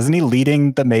still. Isn't he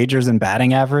leading the majors in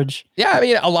batting average? Yeah, I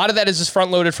mean, a lot of that is just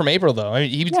front-loaded from April, though. I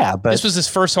mean, this was his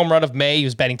first home run of May. He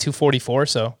was batting .244,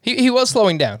 so he was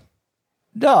slowing down.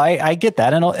 No, I get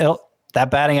that, and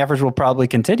that batting average will probably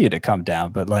continue to come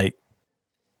down, but like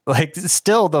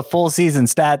still the full season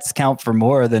stats count for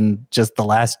more than just the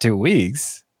last 2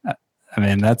 weeks. I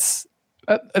mean, that's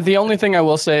the only thing I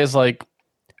will say is like,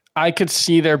 I could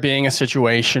see there being a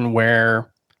situation where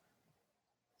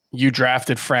you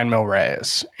drafted Franmil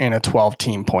Reyes in a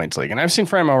 12-team points league. And I've seen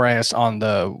Franmil Reyes on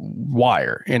the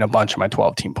wire in a bunch of my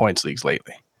 12-team points leagues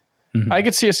lately. Mm-hmm. I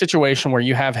could see a situation where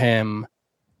you have him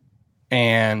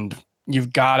and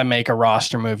you've got to make a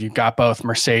roster move. You've got both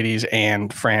Mercedes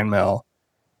and Franmil.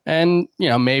 And,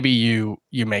 maybe you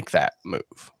make that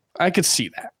move. I could see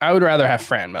that. I would rather have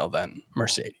Franmil than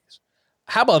Mercedes.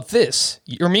 How about this?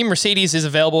 Yermin Mercedes is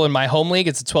available in my home league.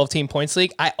 It's a 12-team points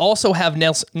league. I also have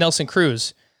Nelson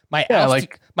Cruz. My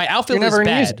outfield is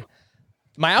bad.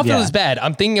 My outfield is bad.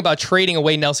 I'm thinking about trading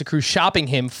away Nelson Cruz, shopping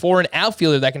him for an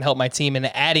outfielder that can help my team, and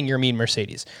adding Yermin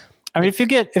Mercedes. I mean, if you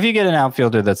get an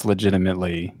outfielder that's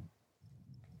legitimately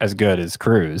as good as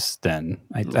Cruz, then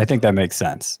I think that makes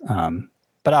sense.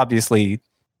 But obviously,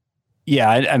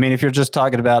 I mean, if you're just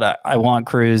talking about I want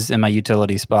Cruz in my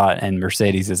utility spot and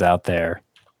Mercedes is out there,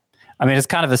 I mean, it's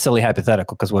kind of a silly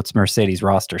hypothetical because what's Mercedes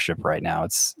rostership right now?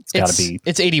 It's got to be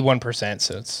 81%,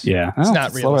 so it's not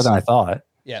realistic. Slower than I thought.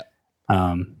 Yeah.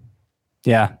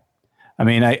 Yeah. I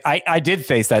mean, I did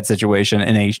face that situation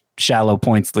in a shallow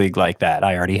points league like that.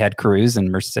 I already had Cruz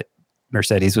and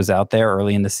Mercedes was out there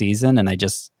early in the season, and I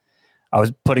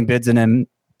was putting bids in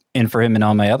for him in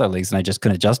all my other leagues, and I just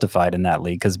couldn't justify it in that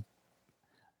league because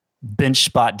bench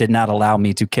spot did not allow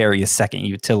me to carry a second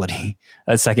utility,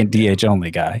 a second DH only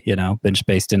guy. Bench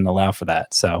space didn't allow for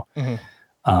that. So,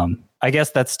 I guess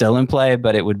that's still in play,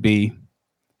 but it would be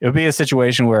a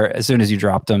situation where as soon as you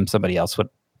dropped him, somebody else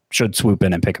should swoop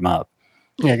in and pick him up.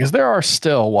 Yeah, because there are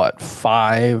still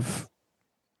 5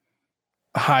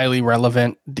 highly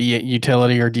relevant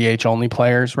utility or DH only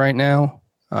players right now.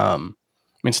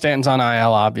 I mean, Stanton's on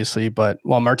IL, obviously, but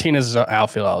Martinez is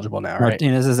outfield eligible now, right?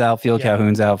 Martinez is outfield. Yeah.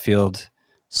 Calhoun's outfield.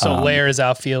 Soler is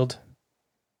outfield.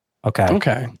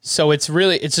 Okay. So it's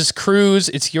just Cruz.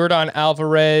 It's Yordan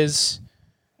Alvarez,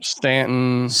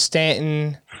 Stanton,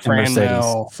 Franmil,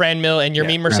 and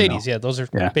Yermin Mercedes. Yeah, those are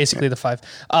basically the 5.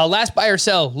 Last buy or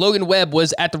sell. Logan Webb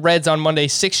was at the Reds on Monday.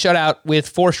 6 shutout with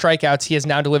 4 strikeouts. He has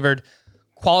now delivered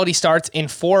quality starts in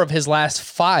 4 of his last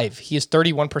 5. He is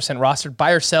 31% rostered. Buy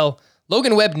or sell.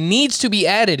 Logan Webb needs to be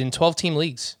added in 12-team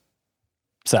leagues.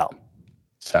 Sell.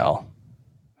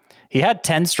 He had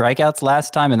 10 strikeouts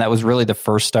last time, and that was really the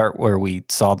first start where we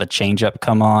saw the changeup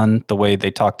come on the way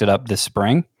they talked it up this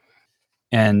spring.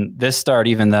 And this start,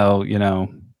 even though,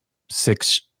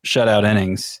 6 shutout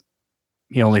innings,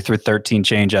 he only threw 13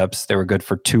 changeups. They were good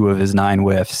for 2 of his 9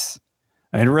 whiffs.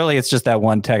 I mean, really, it's just that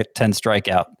 10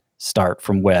 strikeout start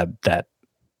from Webb that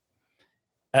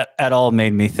at all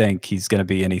made me think he's going to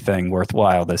be anything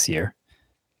worthwhile this year.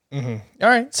 Mm-hmm. All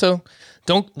right, so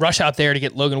don't rush out there to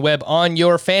get Logan Webb on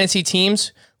your fantasy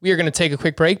teams. We are going to take a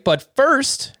quick break, but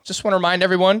first, just want to remind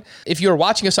everyone, if you are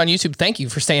watching us on YouTube, thank you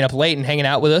for staying up late and hanging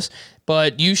out with us,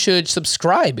 but you should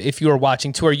subscribe if you are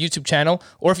watching to our YouTube channel,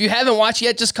 or if you haven't watched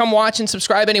yet, just come watch and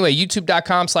subscribe anyway,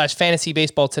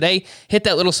 youtube.com/fantasybaseball today. Hit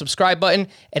that little subscribe button,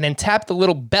 and then tap the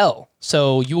little bell,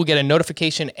 so you will get a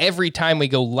notification every time we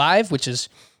go live, which is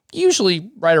usually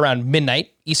right around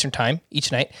midnight Eastern time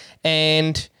each night,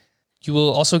 and you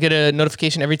will also get a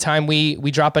notification every time we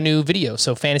drop a new video.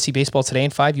 So Fantasy Baseball Today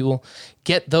in 5, you will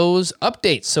get those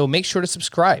updates. So make sure to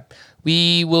subscribe.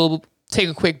 We will take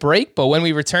a quick break, but when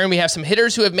we return, we have some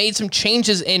hitters who have made some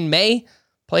changes in May,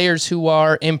 players who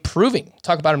are improving. We'll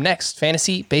talk about them next.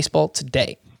 Fantasy Baseball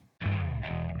Today.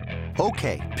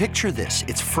 Okay, picture this.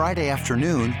 It's Friday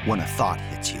afternoon when a thought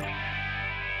hits you.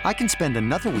 I can spend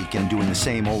another weekend doing the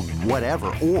same old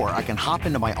whatever, or I can hop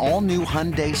into my all-new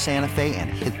Hyundai Santa Fe and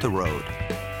hit the road.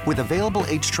 With available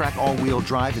H-Track all-wheel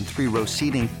drive and 3-row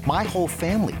seating, my whole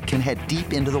family can head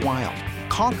deep into the wild.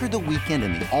 Conquer the weekend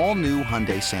in the all-new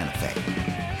Hyundai Santa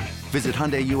Fe. Visit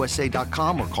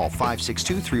HyundaiUSA.com or call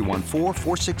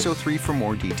 562-314-4603 for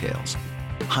more details.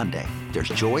 Hyundai, there's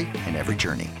joy in every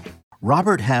journey.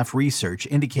 Robert Half research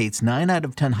indicates 9 out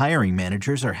of 10 hiring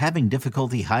managers are having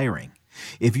difficulty hiring.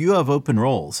 If you have open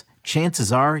roles,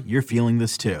 chances are you're feeling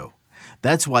this too.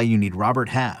 That's why you need Robert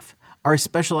Half. Our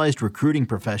specialized recruiting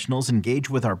professionals engage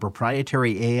with our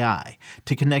proprietary AI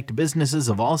to connect businesses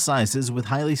of all sizes with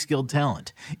highly skilled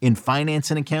talent in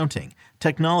finance and accounting,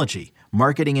 technology,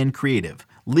 marketing and creative,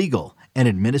 legal, and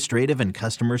administrative and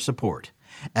customer support.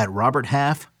 At Robert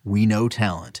Half, we know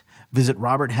talent. Visit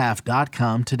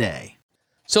roberthalf.com today.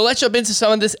 So let's jump into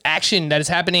some of this action that is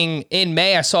happening in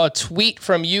May. I saw a tweet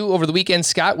from you over the weekend,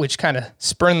 Scott, which kind of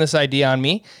spurned this idea on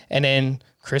me. And then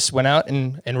Chris went out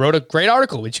and wrote a great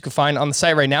article, which you can find on the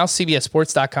site right now,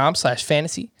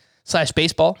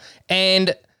 cbssports.com/fantasy/baseball.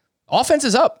 And offense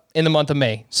is up in the month of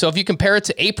May. So if you compare it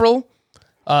to April,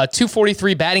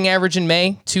 243 batting average in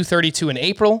May, 232 in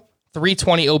April,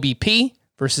 320 OBP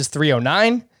versus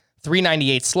 309,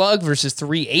 398 slug versus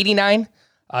 389.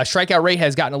 Strikeout rate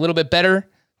has gotten a little bit better,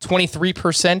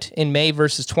 23% in May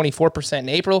versus 24% in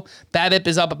April. BABIP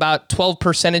is up about 12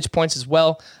 percentage points as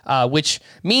well, which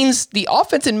means the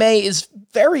offense in May is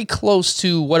very close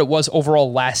to what it was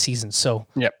overall last season. So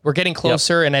we're getting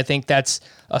closer, and I think that's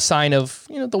a sign of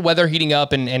the weather heating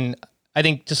up, and I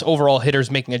think just overall hitters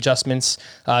making adjustments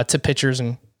to pitchers,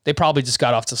 and they probably just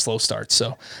got off to slow starts.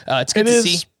 So it's good to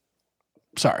see.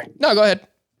 Sorry. No, go ahead.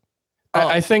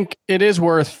 I think it is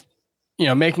worth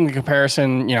making the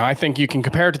comparison. I think you can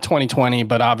compare it to 2020,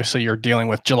 but obviously you're dealing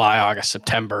with July, August,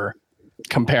 September,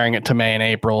 comparing it to May and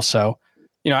April. So,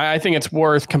 I think it's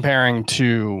worth comparing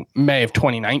to May of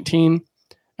 2019.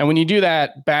 And when you do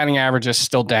that, batting average is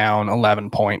still down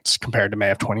 11 points compared to May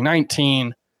of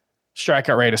 2019.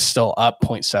 Strikeout rate is still up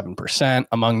 0.7%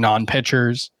 among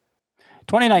non-pitchers.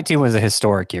 2019 was a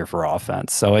historic year for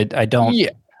offense. So I don't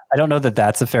know that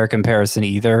that's a fair comparison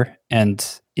either. And,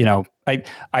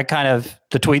 I kind of,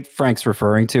 the tweet Frank's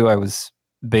referring to, I was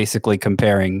basically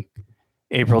comparing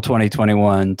April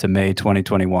 2021 to May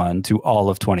 2021 to all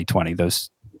of 2020, those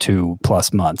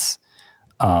 2+ months.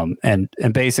 And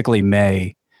basically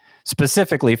May,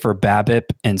 specifically for BABIP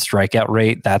and strikeout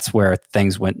rate, that's where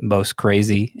things went most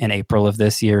crazy in April of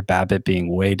this year, BABIP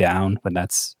being way down when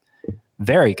that's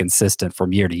very consistent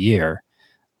from year to year.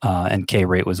 And K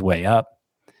rate was way up.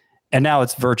 And now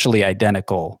it's virtually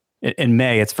identical. In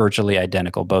May, it's virtually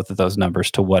identical, both of those numbers,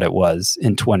 to what it was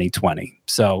in 2020.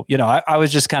 So, I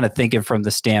was just kind of thinking from the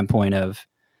standpoint of,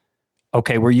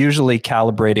 okay, we're usually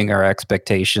calibrating our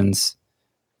expectations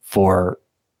for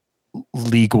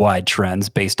league-wide trends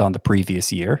based on the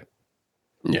previous year.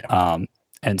 Yeah.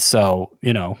 And so,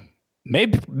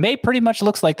 May pretty much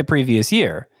looks like the previous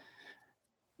year.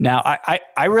 Now,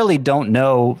 I really don't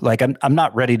know, like, I'm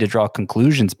not ready to draw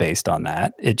conclusions based on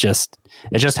that. It just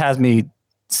has me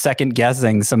second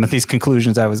guessing some of these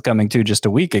conclusions I was coming to just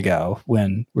a week ago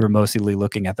when we were mostly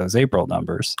looking at those April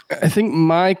numbers. I think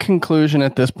my conclusion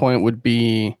at this point would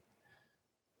be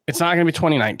it's not going to be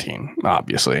 2019,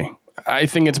 obviously. I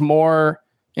think it's more,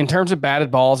 in terms of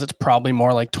batted balls, it's probably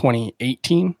more like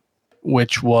 2018,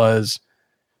 which was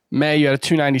May, you had a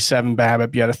 297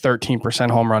 BABIP, you had a 13%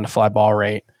 home run to fly ball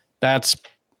rate. That's,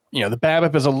 the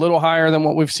BABIP is a little higher than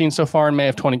what we've seen so far in May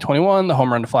of 2021. The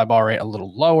home run to fly ball rate a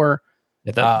little lower.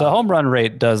 Yeah, the home run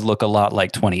rate does look a lot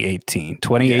like 2018.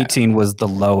 2018 was the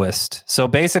lowest. So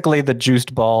basically the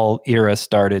juiced ball era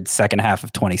started second half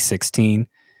of 2016,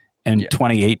 and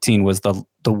 2018 was the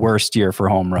worst year for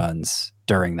home runs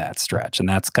during that stretch. And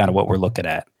that's kind of what we're looking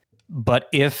at. But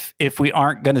if we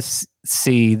aren't going to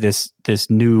see this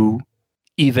new,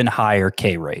 even higher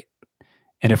K rate,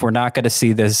 and if we're not going to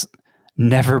see this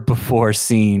never before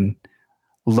seen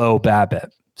low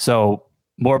BABIP, so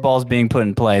more balls being put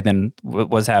in play than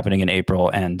was happening in April,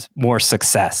 and more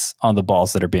success on the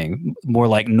balls that are being, more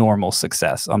like normal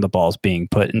success on the balls being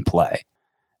put in play,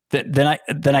 then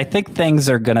I think things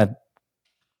are going to,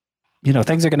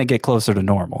 things are going to get closer to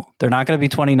normal. They're not going to be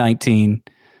 2019,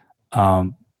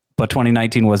 but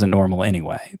 2019 wasn't normal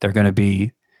anyway.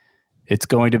 It's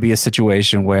going to be a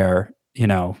situation where,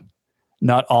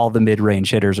 not all the mid-range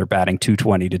hitters are batting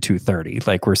 220 to 230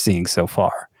 like we're seeing so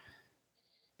far.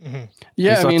 Mm-hmm.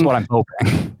 Yeah, that's what I'm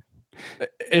hoping.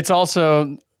 It's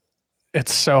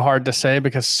so hard to say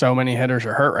because so many hitters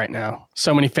are hurt right now.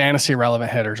 So many fantasy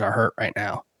relevant hitters are hurt right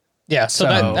now. Yeah, so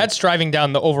that's driving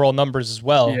down the overall numbers as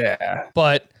well. Yeah.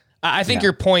 But I think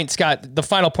your point, Scott, the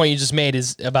final point you just made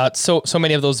is about so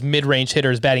many of those mid-range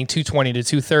hitters batting 220 to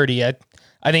 230. I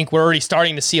think we're already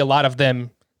starting to see a lot of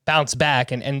them bounce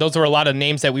back. And those were a lot of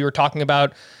names that we were talking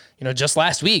about just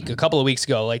last week, a couple of weeks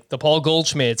ago, like the Paul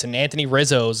Goldschmidts and Anthony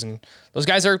Rizzos, and those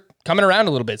guys are coming around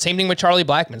a little bit. Same thing with Charlie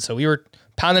Blackmon. So we were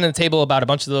pounding the table about a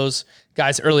bunch of those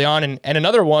guys early on. And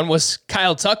another one was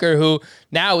Kyle Tucker, who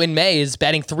now in May is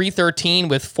batting .313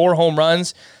 with 4 home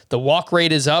runs. The walk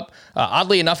rate is up.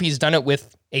 Oddly enough, he's done it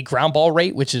with a ground ball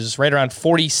rate, which is right around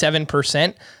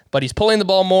 47%, but he's pulling the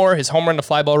ball more. His home run to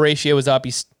fly ball ratio is up.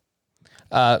 He's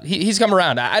come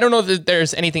around. I don't know that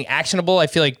there's anything actionable. I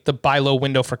feel like the buy low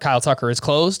window for Kyle Tucker is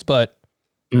closed, but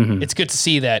it's good to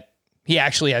see that he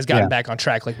actually has gotten back on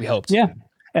track like we hoped. Yeah.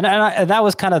 And that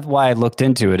was kind of why I looked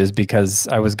into it, is because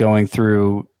I was going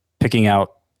through picking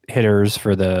out hitters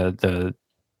for the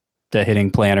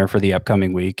hitting planner for the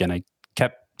upcoming week. And I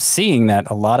kept seeing that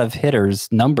a lot of hitters'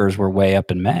 numbers were way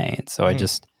up in May. And so I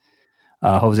just,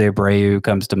 Jose Abreu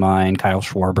comes to mind, Kyle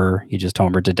Schwarber, he just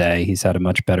homered today. He's had a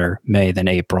much better May than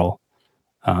April.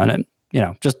 And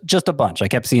just a bunch. I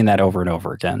kept seeing that over and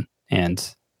over again.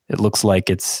 And it looks like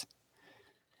it's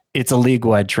a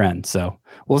league-wide trend. So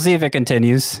we'll see if it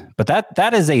continues. But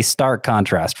that is a stark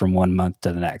contrast from one month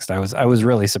to the next. I was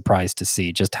really surprised to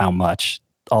see just how much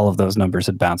all of those numbers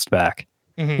had bounced back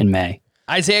in May.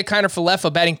 Isaiah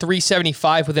Kiner-Falefa batting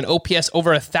 .375 with an OPS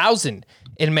over 1,000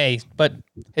 in May, but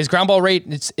his ground ball rate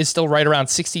is still right around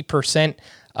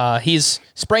 60%. He's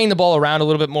spraying the ball around a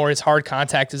little bit more. His hard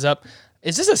contact is up.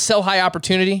 Is this a sell high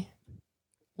opportunity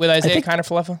with Isaiah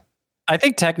Kiner-Falefa? I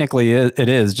think technically it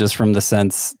is, just from the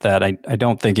sense that I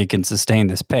don't think he can sustain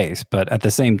this pace. But at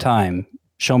the same time,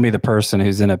 show me the person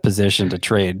who's in a position to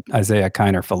trade Isaiah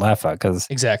Kiner-Falefa, because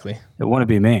exactly it wouldn't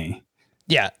be me.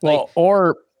 Yeah. Well,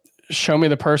 or show me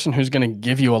the person who's going to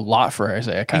give you a lot for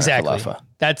Isaiah Kiner-Falefa. Exactly.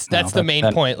 That's the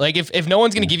main point. Like if no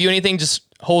one's going to give you anything, just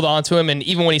hold on to him. And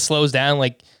even when he slows down,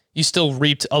 like you still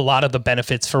reaped a lot of the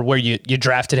benefits for where you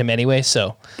drafted him anyway.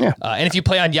 So, and if you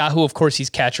play on Yahoo, of course, he's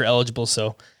catcher eligible.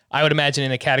 So I would imagine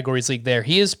in a categories league there,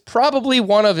 he is probably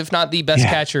one of, if not the best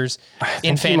catchers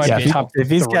in fantasy baseball. If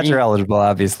he's catcher eligible,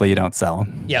 obviously you don't sell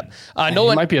him. Yep.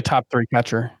 Nolan might be a top 3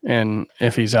 catcher, and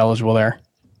if he's eligible there.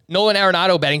 Nolan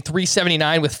Arenado batting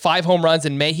 .379 with 5 home runs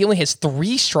in May. He only has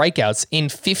 3 strikeouts in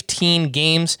 15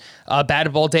 games.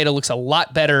 Batted ball data looks a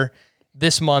lot better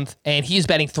this month, and he's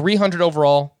batting .300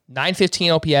 overall,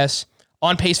 .915 OPS,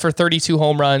 on pace for 32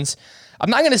 home runs. I'm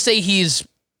not going to say he's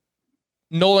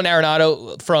Nolan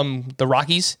Arenado from the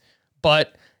Rockies,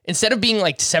 but instead of being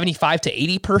like 75 to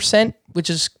 80%, which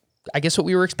is, I guess, what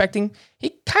we were expecting,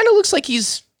 he kind of looks like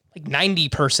he's like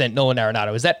 90% Nolan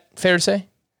Arenado. Is that fair to say?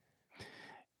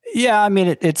 Yeah, I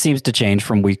mean, it seems to change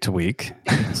from week to week.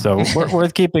 So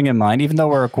worth keeping in mind, even though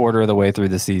we're a quarter of the way through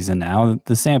the season now,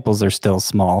 the samples are still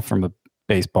small from a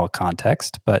baseball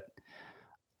context. But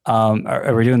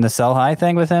are we doing the sell high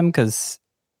thing with him? Because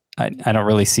I don't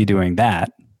really see doing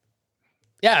that.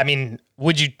 Yeah, I mean,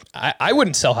 would you? I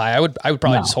wouldn't sell high. I would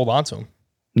probably just hold on to him.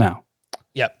 No.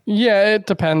 Yep. Yeah, it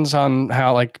depends on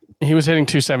how, like, he was hitting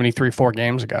 273 5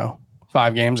 games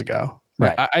ago.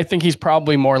 Right. I think he's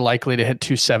probably more likely to hit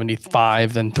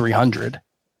 275 than 300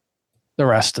 the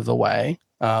rest of the way.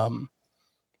 But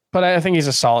I think he's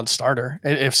a solid starter.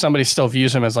 If somebody still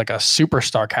views him as like a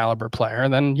superstar caliber player,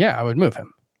 then yeah, I would move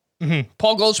him. Mm-hmm.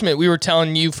 Paul Goldschmidt, we were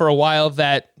telling you for a while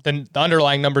that the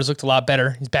underlying numbers looked a lot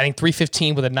better. He's batting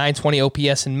 .315 with a .920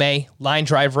 OPS in May. Line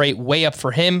drive rate way up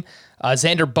for him.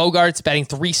 Xander Bogaerts batting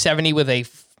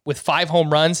 .370 with 5 home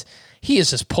runs. He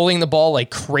is just pulling the ball like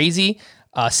crazy.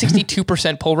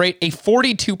 62% pull rate, a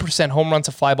 42% home run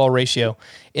to fly ball ratio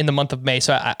in the month of May.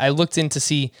 So I looked in to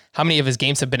see how many of his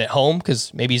games have been at home,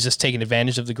 because maybe he's just taking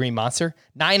advantage of the Green Monster.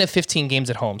 9 of 15 games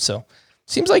at home. So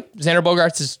seems like Xander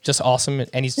Bogaerts is just awesome,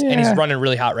 and he's running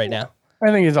really hot right now.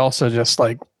 I think he's also just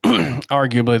like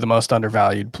arguably the most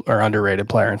undervalued or underrated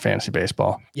player in fantasy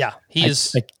baseball. Yeah,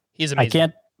 he's amazing. I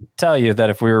can't tell you that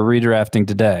if we were redrafting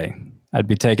today, I'd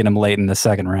be taking him late in the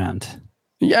second round.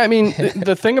 Yeah, I mean,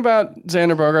 the thing about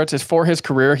Xander Bogaerts is for his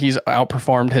career, he's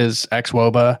outperformed his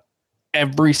ex-WOBA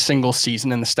every single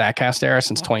season in the StatCast era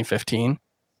since 2015.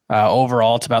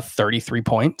 Overall, it's about 33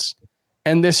 points.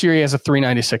 And this year, he has a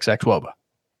 396 ex-WOBA.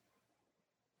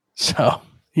 So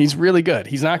he's really good.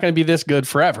 He's not going to be this good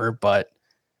forever, but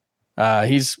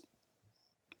he's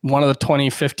one of the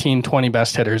 2015, 20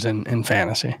 best hitters in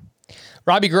fantasy.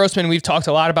 Robbie Grossman, we've talked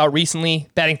a lot about recently,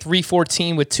 batting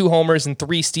 .314 with 2 homers and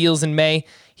 3 steals in May.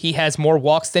 He has more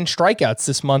walks than strikeouts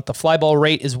this month. The fly ball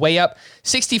rate is way up,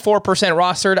 64%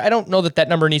 rostered. I don't know that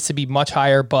number needs to be much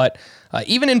higher, but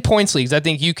even in points leagues, I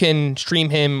think you can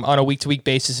stream him on a week-to-week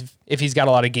basis if he's got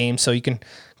a lot of games, so you can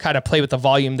kind of play with the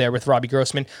volume there with Robbie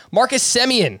Grossman. Marcus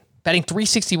Semien, batting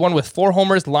 .361 with 4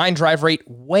 homers, line drive rate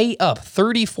way up,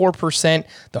 34%.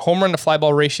 The home run to fly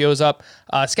ball ratio is up.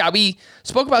 Scott, we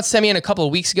spoke about Semien a couple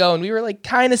of weeks ago, and we were like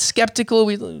kind of skeptical.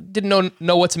 We didn't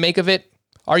know what to make of it.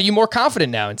 Are you more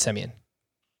confident now in Semien?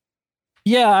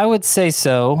 Yeah, I would say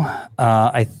so.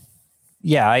 I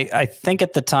think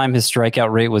at the time his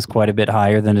strikeout rate was quite a bit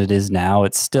higher than it is now.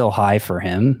 It's still high for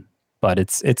him, but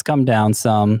it's come down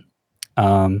some.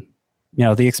 The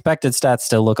expected stats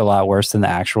still look a lot worse than the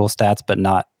actual stats, but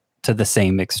not to the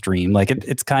same extreme. Like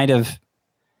it's kind of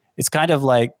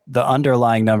like the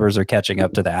underlying numbers are catching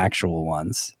up to the actual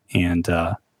ones. And,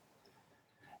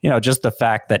 just the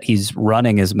fact that he's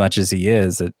running as much as he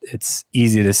is, it's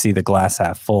easy to see the glass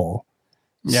half full.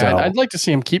 Yeah, so, I'd like to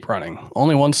see him keep running.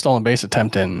 Only one stolen base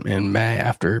attempt in May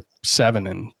after 7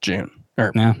 in June.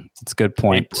 Yeah, that's a good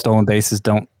point. April. Stolen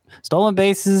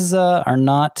bases are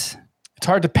not. It's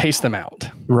hard to pace them out.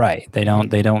 Right. They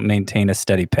don't maintain a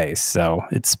steady pace. So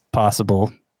it's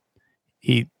possible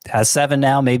he has 7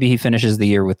 now. Maybe he finishes the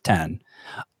year with 10.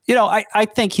 I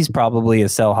think he's probably a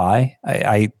sell high.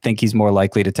 I think he's more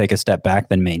likely to take a step back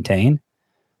than maintain.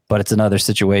 But it's another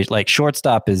situation. Like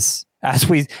shortstop is,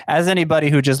 as anybody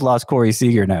who just lost Corey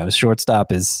Seager knows,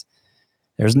 shortstop is,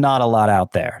 there's not a lot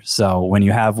out there. So when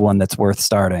you have one that's worth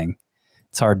starting,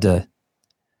 it's hard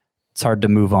to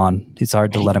move on. It's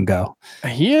hard to let him go.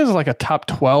 He is like a top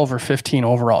 12 or 15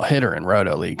 overall hitter in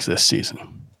Roto leagues this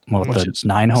season. Well, the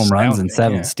 9 home runs and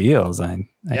 7 steals. I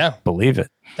believe it.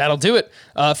 That'll do it.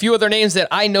 A few other names that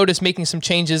I noticed making some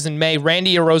changes in May.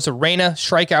 Randy Arozarena,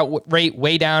 strikeout rate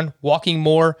way down, walking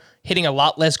more, hitting a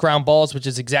lot less ground balls, which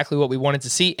is exactly what we wanted to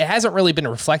see. It hasn't really been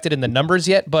reflected in the numbers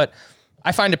yet, but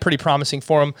I find it pretty promising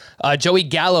for him. Joey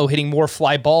Gallo hitting more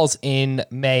fly balls in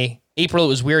May. April, it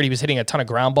was weird. He was hitting a ton of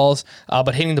ground balls,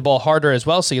 but hitting the ball harder as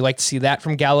well, so you like to see that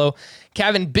from Gallo.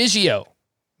 Cavan Biggio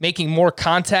making more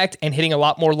contact and hitting a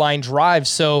lot more line drives,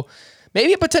 so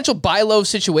maybe a potential buy low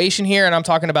situation here, and I'm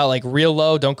talking about like real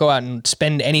low. Don't go out and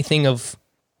spend anything of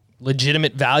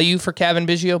legitimate value for Cavan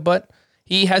Biggio, but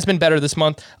he has been better this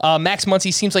month. Max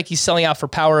Muncy seems like he's selling out for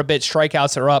power a bit.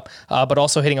 Strikeouts are up, but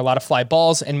also hitting a lot of fly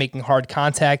balls and making hard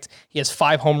contact. He has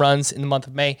 5 home runs in the month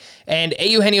of May. And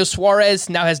Eugenio Suarez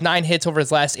now has 9 hits over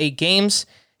his last 8 games.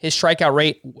 His strikeout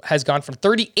rate has gone from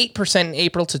 38% in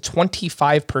April to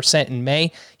 25% in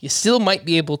May. You still might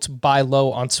be able to buy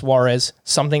low on Suarez,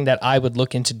 something that I would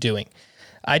look into doing.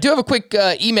 I do have a quick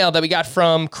email that we got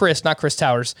from Chris, not Chris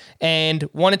Towers, and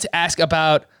wanted to ask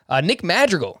about Nick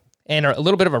Madrigal and a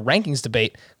little bit of a rankings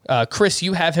debate. Chris,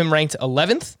 you have him ranked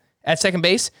 11th at second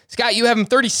base. Scott, you have him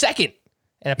 32nd,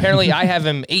 and apparently I have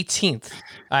him 18th.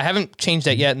 I haven't changed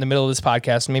that yet in the middle of this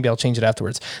podcast. Maybe I'll change it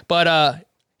afterwards. But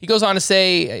he goes on to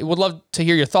say, would love to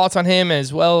hear your thoughts on him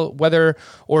as well, whether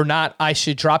or not I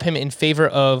should drop him in favor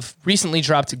of recently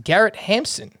dropped Garrett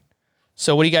Hampson.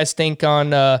 So what do you guys think on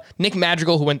Nick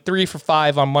Madrigal, who went 3 for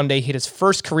 5 on Monday, hit his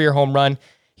first career home run?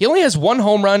 He only has 1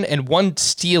 home run and 1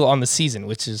 steal on the season,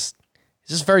 which is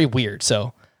just very weird.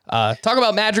 So talk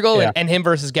about Madrigal and him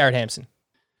versus Garrett Hampson.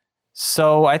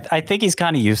 So I think he's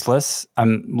kind of useless.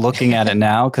 I'm looking at it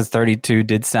now because 32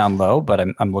 did sound low, but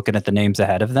I'm looking at the names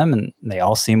ahead of them, and they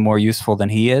all seem more useful than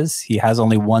he is. He has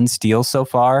only 1 steal so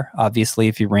far. Obviously,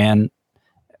 if he ran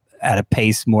at a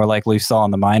pace more like we saw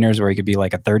in the minors, where he could be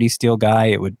like a 30 steal guy,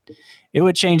 it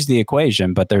would change the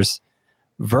equation. But there's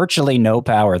virtually no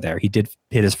power there. He did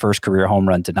hit his first career home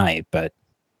run tonight, but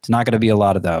it's not going to be a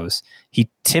lot of those. He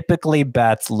typically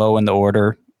bats low in the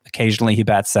order. Occasionally he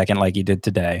bats second like he did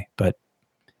today, but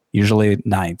usually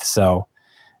 9th. So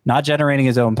not generating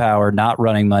his own power, not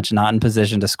running much, not in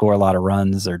position to score a lot of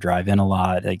runs or drive in a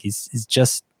lot. Like he's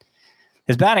just,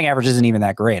 his batting average isn't even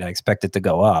that great. I expect it to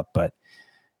go up, but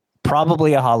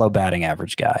probably a hollow batting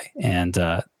average guy. And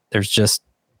there's just,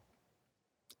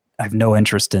 I have no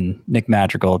interest in Nick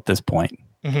Madrigal at this point.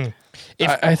 Mm-hmm.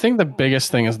 I think the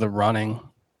biggest thing is the running.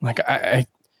 Like I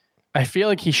feel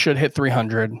like he should hit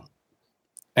 300.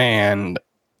 And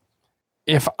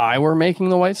if I were making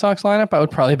the White Sox lineup, I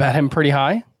would probably bat him pretty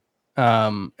high.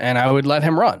 And I would let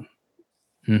him run.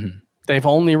 Mm-hmm. They've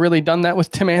only really done that with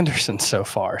Tim Anderson so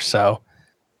far. So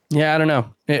yeah, I don't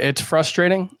know. It's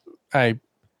frustrating. I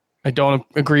don't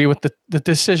agree with the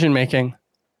decision-making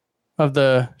of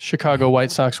the Chicago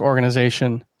White Sox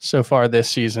organization so far this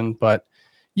season, but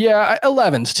yeah,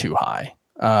 11's too high.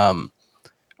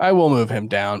 I will move him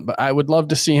down, but I would love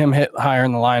to see him hit higher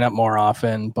in the lineup more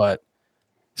often. But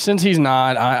since he's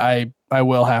not, I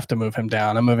will have to move him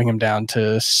down. I'm moving him down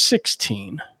to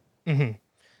 16.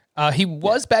 Mm-hmm. He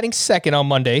was batting second on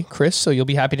Monday, Chris, so you'll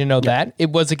be happy to know that.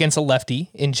 It was against a lefty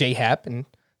in J-Happ and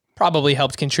probably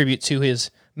helped contribute to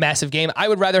his massive game. I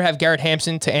would rather have Garrett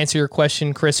Hampson, to answer your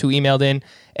question, Chris, who emailed in.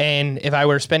 And if I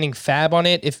were spending fab on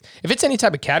it, if it's any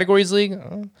type of categories league,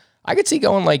 I could see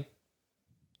going like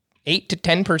 8 to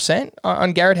 10%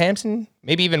 on Garrett Hampson,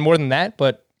 maybe even more than that,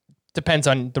 but depends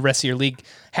on the rest of your league.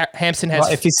 Hampson has.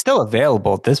 Well, if he's still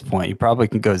available at this point, you probably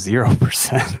can go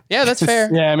 0%. Yeah, that's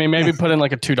fair. Yeah, I mean, maybe put in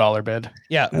like a $2 bid.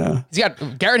 Yeah. He's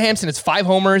got Garrett Hampson. It's 5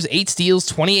 homers, 8 steals,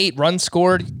 28 runs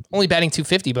scored, only batting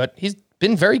 .250, but he's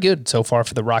been very good so far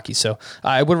for the Rockies. So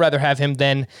I would rather have him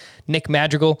than Nick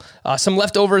Madrigal. Some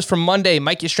leftovers from Monday.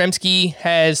 Mike Yastrzemski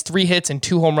has 3 hits and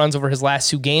 2 home runs over his last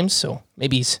 2 games. So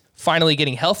maybe he's finally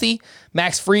getting healthy.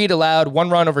 Max Fried allowed 1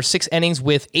 run over 6 innings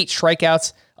with 8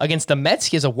 strikeouts. Against the Mets,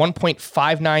 he has a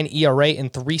 1.59 ERA in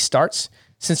 3 starts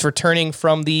since returning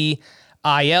from the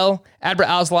IL. Adbert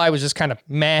Alzolay was just kind of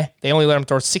meh. They only let him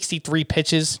throw 63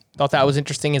 pitches. Thought that was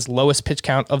interesting. His lowest pitch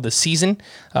count of the season.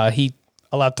 He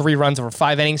allowed 3 runs over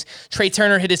 5 innings. Trey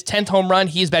Turner hit his 10th home run.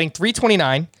 He is batting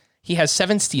 .329. He has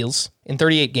 7 steals in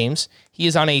 38 games. He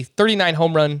is on a 39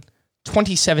 home run,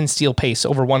 27 steal pace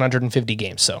over 150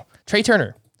 games. So Trey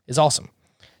Turner is awesome.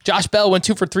 Josh Bell went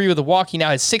 2 for 3 with a walk. He now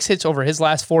has 6 hits over his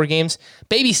last 4 games.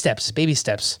 Baby steps,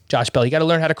 Josh Bell. You got to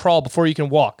learn how to crawl before you can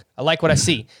walk. I like what I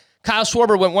see. Kyle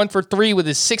Schwarber went 1 for 3 with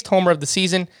his 6th homer of the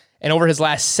season, and over his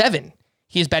last 7,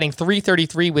 he is batting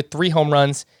 .333 with 3 home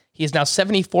runs. He is now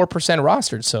 74%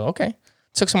 rostered, so okay.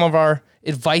 Took some of our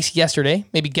advice yesterday.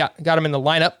 Maybe got him in the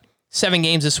lineup. 7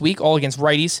 games this week, all against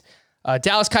righties.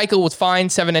 Dallas Keuchel was fine,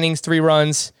 7 innings, 3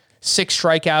 runs, 6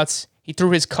 strikeouts. He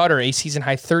threw his cutter a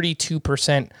season-high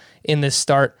 32% in this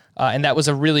start, and that was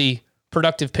a really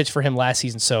productive pitch for him last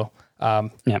season. So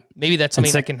maybe that's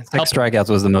something that can help. 6 strikeouts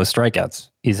was the most strikeouts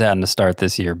he's had in the start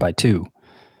this year by 2.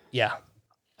 Yeah.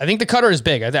 I think the cutter is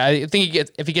big. I think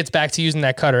if he gets back to using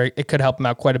that cutter, it could help him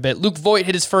out quite a bit. Luke Voit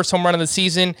hit his first home run of the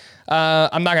season.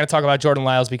 I'm not going to talk about Jordan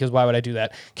Lyles because why would I do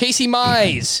that? Casey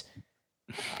Mize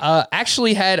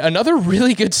actually had another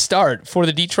really good start for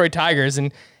the Detroit Tigers,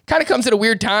 and kind of comes at a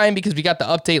weird time because we got the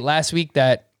update last week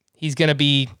that he's going to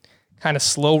be kind of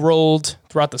slow rolled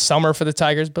throughout the summer for the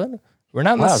Tigers, but we're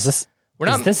not. Wow, is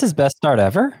this his best start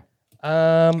ever?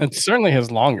 It's certainly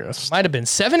his longest. Might have been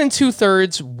 7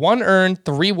 2/3, 1 earned,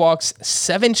 3 walks,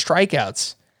 7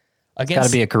 strikeouts against. Got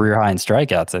to be a career high in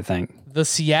strikeouts, I think. The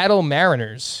Seattle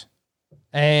Mariners,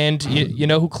 and you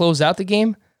know who closed out the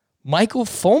game? Michael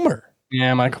Fulmer.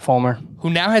 Yeah, Michael Fulmer, who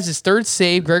now has his 3rd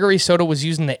save. Gregory Soto was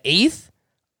using the 8th.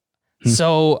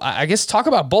 So I guess talk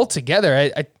about both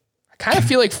together. I kind of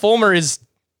feel like Fulmer is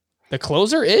the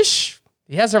closer-ish.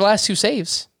 He has their last 2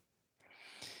 saves.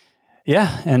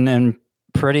 Yeah, and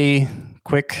pretty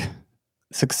quick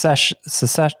succession.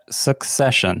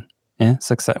 Yeah,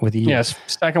 success with you. Yes,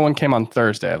 second one came on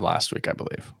Thursday of last week, I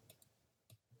believe.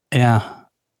 Yeah.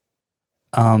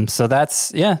 So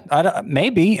that's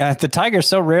maybe the Tigers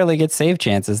so rarely get save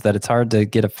chances that it's hard to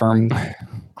get a firm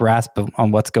grasp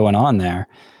on what's going on there.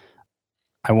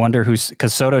 I wonder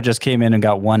because Soto just came in and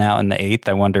got 1 out in the 8th.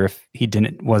 I wonder if he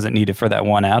wasn't needed for that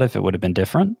 1 out, if it would have been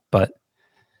different, but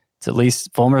it's at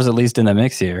least Fulmer's at least in the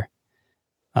mix here.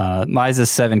 Mize's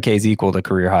 7 Ks equal to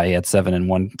career high. He had 7 in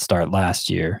 1 start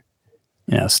last year.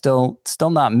 You know, still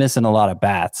not missing a lot of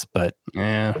bats, but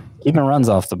keeping runs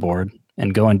off the board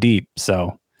and going deep.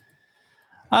 So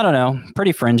I don't know,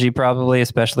 pretty fringy probably,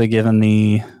 especially given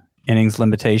the innings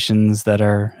limitations that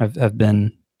have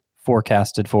been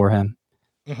forecasted for him.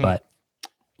 Mm-hmm. But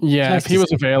yeah, if he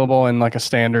was available in like a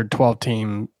standard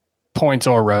 12-team points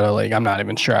or roto league, I'm not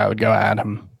even sure I would go at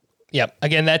him. Yep.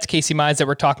 Again, that's Casey Mize that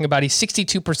we're talking about. He's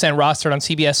 62% rostered on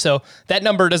CBS, so that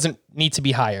number doesn't need to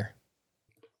be higher.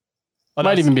 It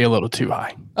might even be a little too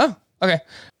high. Oh, okay.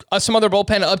 Some other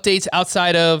bullpen updates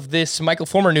outside of this Michael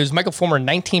Fulmer news. Michael Fulmer,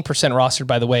 19% rostered,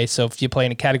 by the way, so if you play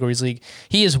in a categories league,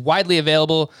 he is widely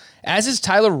available, as is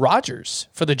Tyler Rogers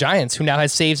for the Giants, who now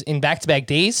has saves in back-to-back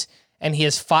days, and he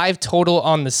has 5 total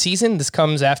on the season. This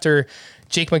comes after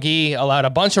Jake McGee allowed a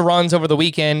bunch of runs over the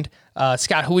weekend.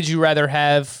 Scott, who would you rather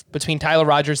have between Tyler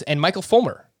Rogers and Michael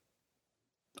Fulmer?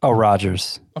 Oh,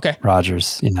 Rogers. Okay.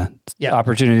 Rogers, yeah.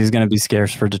 Opportunity is going to be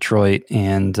scarce for Detroit,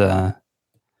 and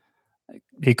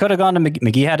he could have gone to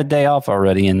McGee. Had a day off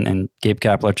already, and Gabe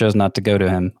Kapler chose not to go to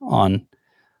him on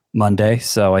Monday,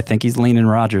 so I think he's leaning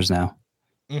Rogers now.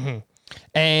 Mm-hmm.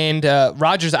 And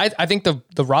Rogers, I think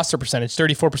the roster percentage,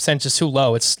 34%, just too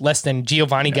low. It's less than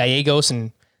Giovanni Gallegos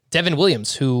and Devin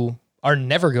Williams, who are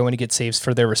never going to get saves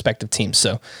for their respective teams.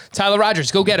 So Tyler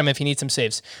Rogers, go get him if you need some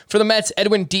saves. For the Mets,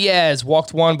 Edwin Diaz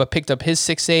walked 1 but picked up his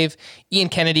 6th save. Ian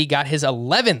Kennedy got his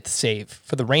 11th save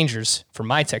for the Rangers, for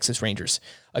my Texas Rangers,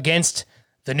 against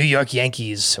the New York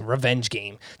Yankees. A revenge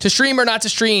game. To stream or not to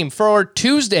stream for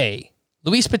Tuesday,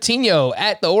 Luis Patino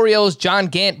at the Orioles, John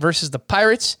Gant versus the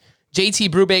Pirates, JT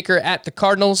Brubaker at the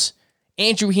Cardinals,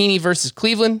 Andrew Heaney versus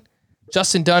Cleveland,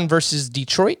 Justin Dunn versus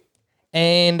Detroit,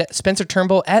 and Spencer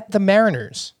Turnbull at the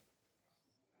Mariners.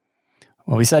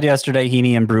 Well, we said yesterday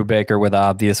Heaney and Brubaker were the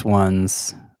obvious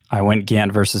ones. I went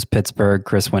Gant versus Pittsburgh.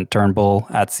 Chris went Turnbull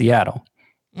at Seattle.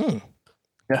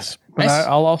 Yes. But Nice.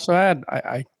 I'll also add,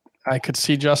 I could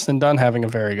see Justin Dunn having a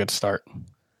very good start.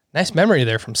 Nice memory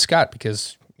there from Scott,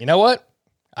 because you know what?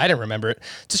 I didn't remember it.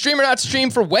 To stream or not to stream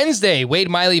for Wednesday, Wade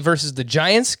Miley versus the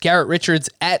Giants, Garrett Richards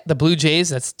at the Blue Jays,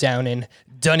 that's down in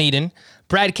Dunedin,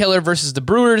 Brad Keller versus the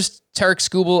Brewers, Tarek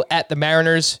Skubal at the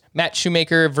Mariners, Matt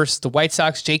Shoemaker versus the White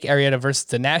Sox, Jake Arrieta versus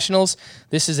the Nationals.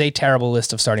 This is a terrible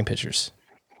list of starting pitchers.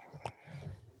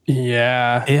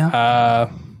 Yeah.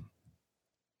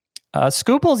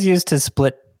 Skubal's used his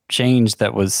split change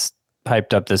that was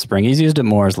hyped up this spring. He's used it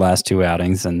more his last 2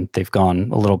 outings, and they've gone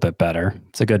a little bit better.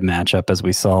 It's a good matchup, as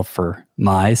we saw for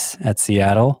Mize at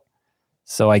Seattle.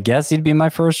 So I guess he'd be my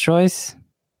first choice.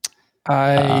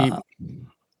 I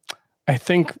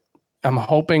think I'm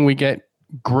hoping we get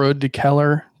Grud to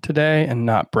Keller today and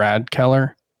not Brad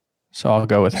Keller. So I'll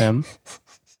go with him.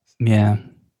 Yeah.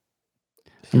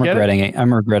 I'm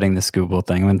regretting the Skubal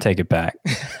thing. I'm going to take it back.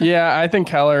 Yeah, I think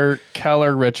Keller,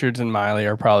 Richards, and Miley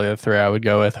are probably the 3 I would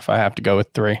go with if I have to go with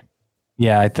 3.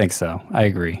 Yeah, I think so. I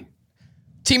agree.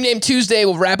 Team Name Tuesday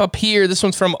will wrap up here. This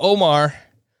one's from Omar.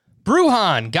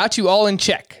 Bruhan got you all in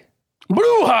check.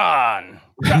 Bruhan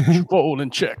got you all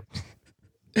in check.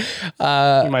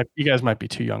 You guys might be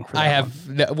too young for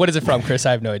that. What is it from, Chris?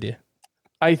 I have no idea.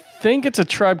 I think it's a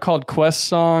Tribe Called Quest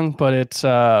song, but it's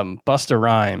Busta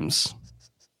Rhymes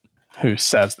who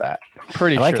says that.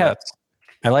 Pretty sure that's...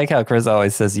 I like how Chris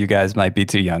always says you guys might be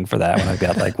too young for that when I've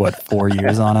got 4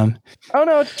 years on him. Oh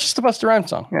no, it's just a Busta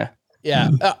Rhymes song. Yeah. Yeah.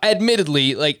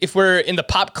 Admittedly, if we're in the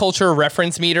pop culture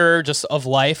reference meter just of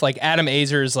life, Adam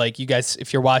Azer is you guys,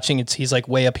 if you're watching, he's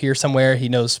way up here somewhere. He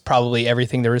knows probably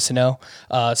everything there is to know.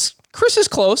 Chris is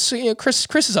close.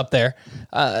 Chris is up there.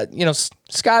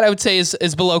 Scott, I would say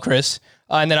is below Chris.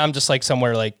 And then I'm just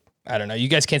somewhere I don't know. You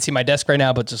guys can't see my desk right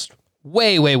now, but just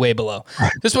way, way, way below.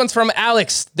 This one's from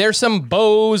Alex. There's some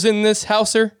bows in this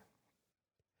houser.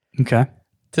 Okay.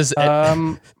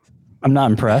 I'm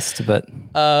not impressed, but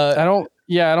I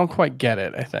don't quite get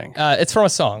it, I think. It's from a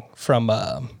song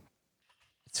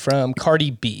it's from Cardi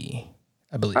B,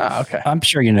 I believe. Okay. I'm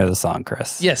sure you know the song,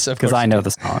 Chris. Yes, of course. Because I know the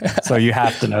song. So you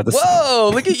have to know the song. Whoa,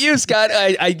 look at you, Scott.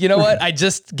 You know what? I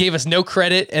just gave us no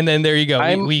credit, and then there you go.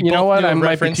 I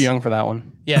might be too young for that one.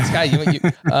 Yeah, Scott,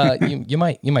 you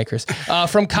might, Chris.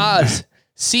 From Kaz,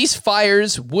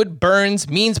 ceasefires, wood burns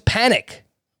means panic.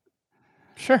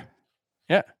 Sure.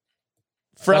 Yeah.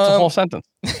 That's a whole sentence.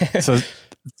 So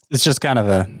it's just kind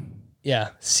of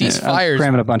ceasefires.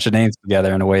 Cramming a bunch of names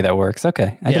together in a way that works.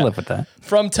 Okay, I can live with that.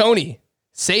 From Tony,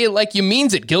 say it like you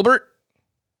means it, Gilbert.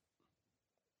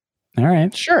 All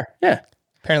right. Sure. Yeah.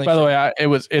 Apparently. By the way,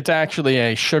 it's actually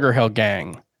a Sugar Hill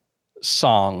Gang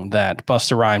song that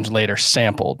Busta Rhymes later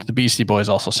sampled. The Beastie Boys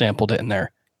also sampled it in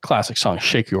their classic song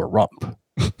 "Shake Your Rump."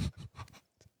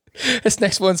 This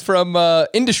next one's from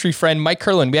industry friend Mike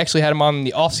Curlin. We actually had him on in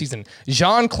the offseason.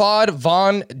 Jean-Claude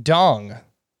Van Dong.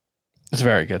 It's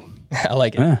very good. I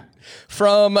like it.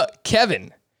 From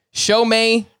Kevin, Show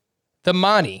May the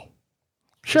Money.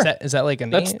 Sure. Is that a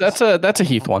name? That's a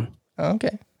Heath one. Oh,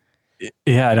 okay.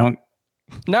 Yeah, I don't.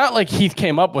 Not like Heath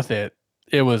came up with it.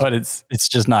 It was, but it's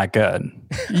just not good.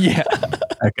 Yeah.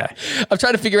 Okay. I'm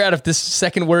trying to figure out if this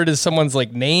second word is someone's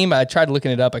couldn't. I tried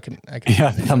looking it up. I couldn't.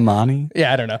 Yeah, the money.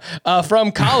 Yeah, I don't know.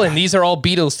 From Colin, these are all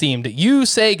Beatles themed. You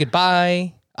say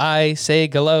goodbye. I say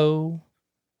hello.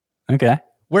 Okay.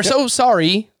 We're so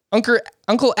sorry,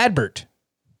 Uncle Adbert.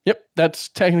 Yep, that's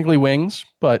technically Wings,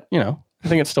 but I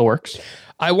think it still works.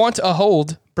 I want to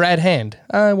hold Brad Hand.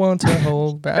 I want to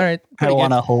hold. All right. I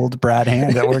want to hold Brad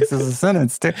Hand. That works as a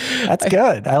sentence too. That's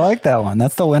good. I like that one.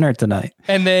 That's the winner tonight.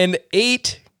 And then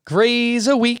 8 grays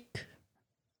a week.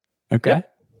 Okay.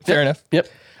 Yep. Fair enough. Yep.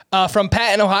 From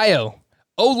Pat in Ohio.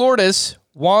 Oh Lourdes,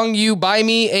 Wong you buy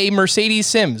me a Mercedes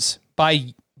Sims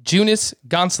by Junice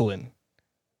Gonsolin.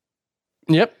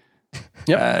 Yep.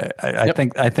 Yep.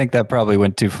 I think that probably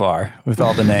went too far with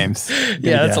all the names.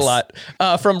 Yeah, that's a lot.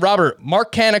 From Robert,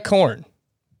 Mark Can of Corn.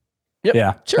 Yep.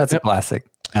 Yeah, sure. That's a classic.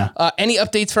 Yeah. Any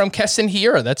updates from Keston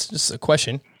Hiura? That's just a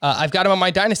question. I've got him on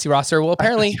my dynasty roster. Well,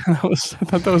 apparently I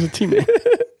thought that was a teammate.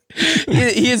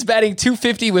 he is batting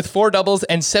 .250 with 4 doubles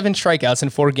and 7 strikeouts in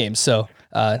 4 games. So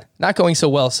not going so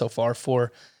well so far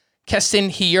for Keston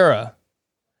Hiura.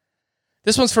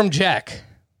 This one's from Jack.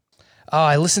 Oh,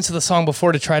 I listened to the song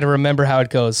before to try to remember how it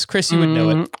goes. Chris, you would know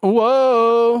it.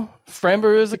 Whoa.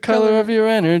 Framber is the color of your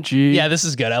energy. Yeah, this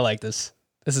is good. I like this.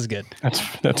 This is good.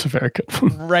 That's a very good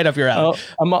one. Right up your alley.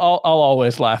 I'll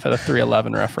always laugh at a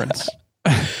 311 reference.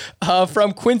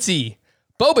 From Quincy.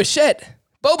 Boba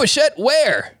Fett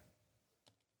where?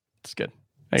 It's good.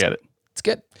 I get it. It's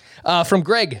good. From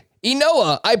Greg,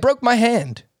 Enoa, I broke my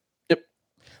hand. Yep.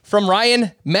 From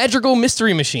Ryan, Magical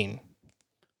Mystery Machine.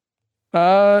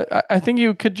 I think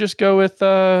you could just go with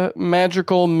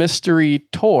Magical Mystery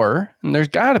Tour, and there's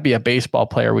got to be a baseball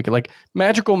player we could like.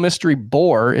 Magical Mystery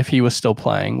Boar, if he was still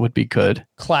playing, would be good.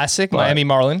 Classic, Miami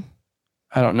Marlin.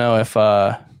 I don't know if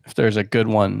there's a good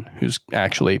one who's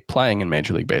actually playing in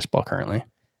Major League Baseball currently.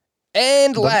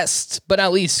 And last but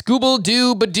not least,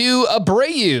 Scooby-Doo Badoo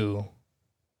Abreu.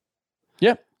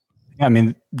 Yep. I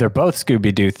mean, they're both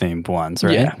Scooby-Doo themed ones,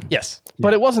 right? Yeah. Yes.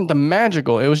 But it wasn't the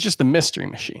magical, it was just the mystery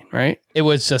machine, right? It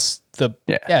was just I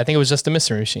think it was just the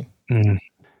mystery machine. Mm.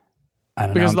 I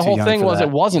don't because know, the whole thing was it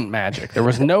wasn't magic. There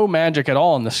was no magic at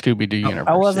all in the Scooby-Doo universe.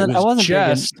 I wasn't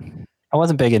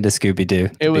big into Scooby-Doo.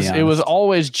 It was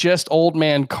always just Old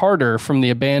Man Carter from the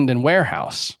abandoned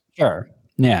warehouse. Sure.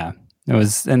 Yeah. It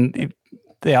was, and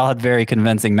they all had very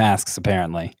convincing masks,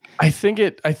 apparently. I think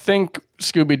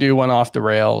Scooby-Doo went off the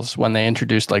rails when they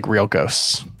introduced like real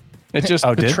ghosts. It just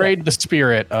betrayed the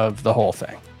spirit of the whole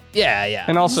thing. Yeah.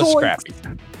 And also Scrappy.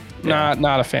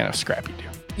 Not a fan of Scrappy-Doo.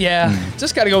 Yeah,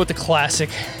 just got to go with the classic.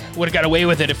 Would have got away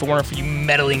with it if it weren't for you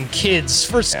meddling kids.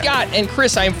 For Scott and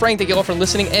Chris, I am Frank. Thank you all for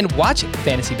listening and watching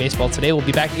Fantasy Baseball today. We'll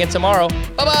be back again tomorrow.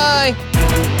 Bye-bye.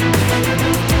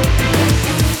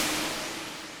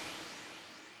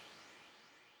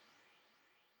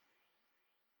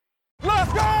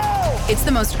 It's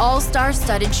the most all-star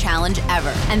studded challenge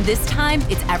ever. And this time,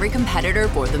 it's every competitor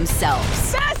for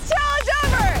themselves. Best challenge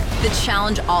ever! The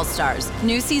Challenge All-Stars.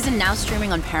 New season now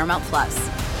streaming on Paramount+.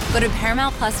 Go to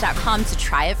ParamountPlus.com to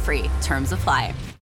try it free. Terms apply.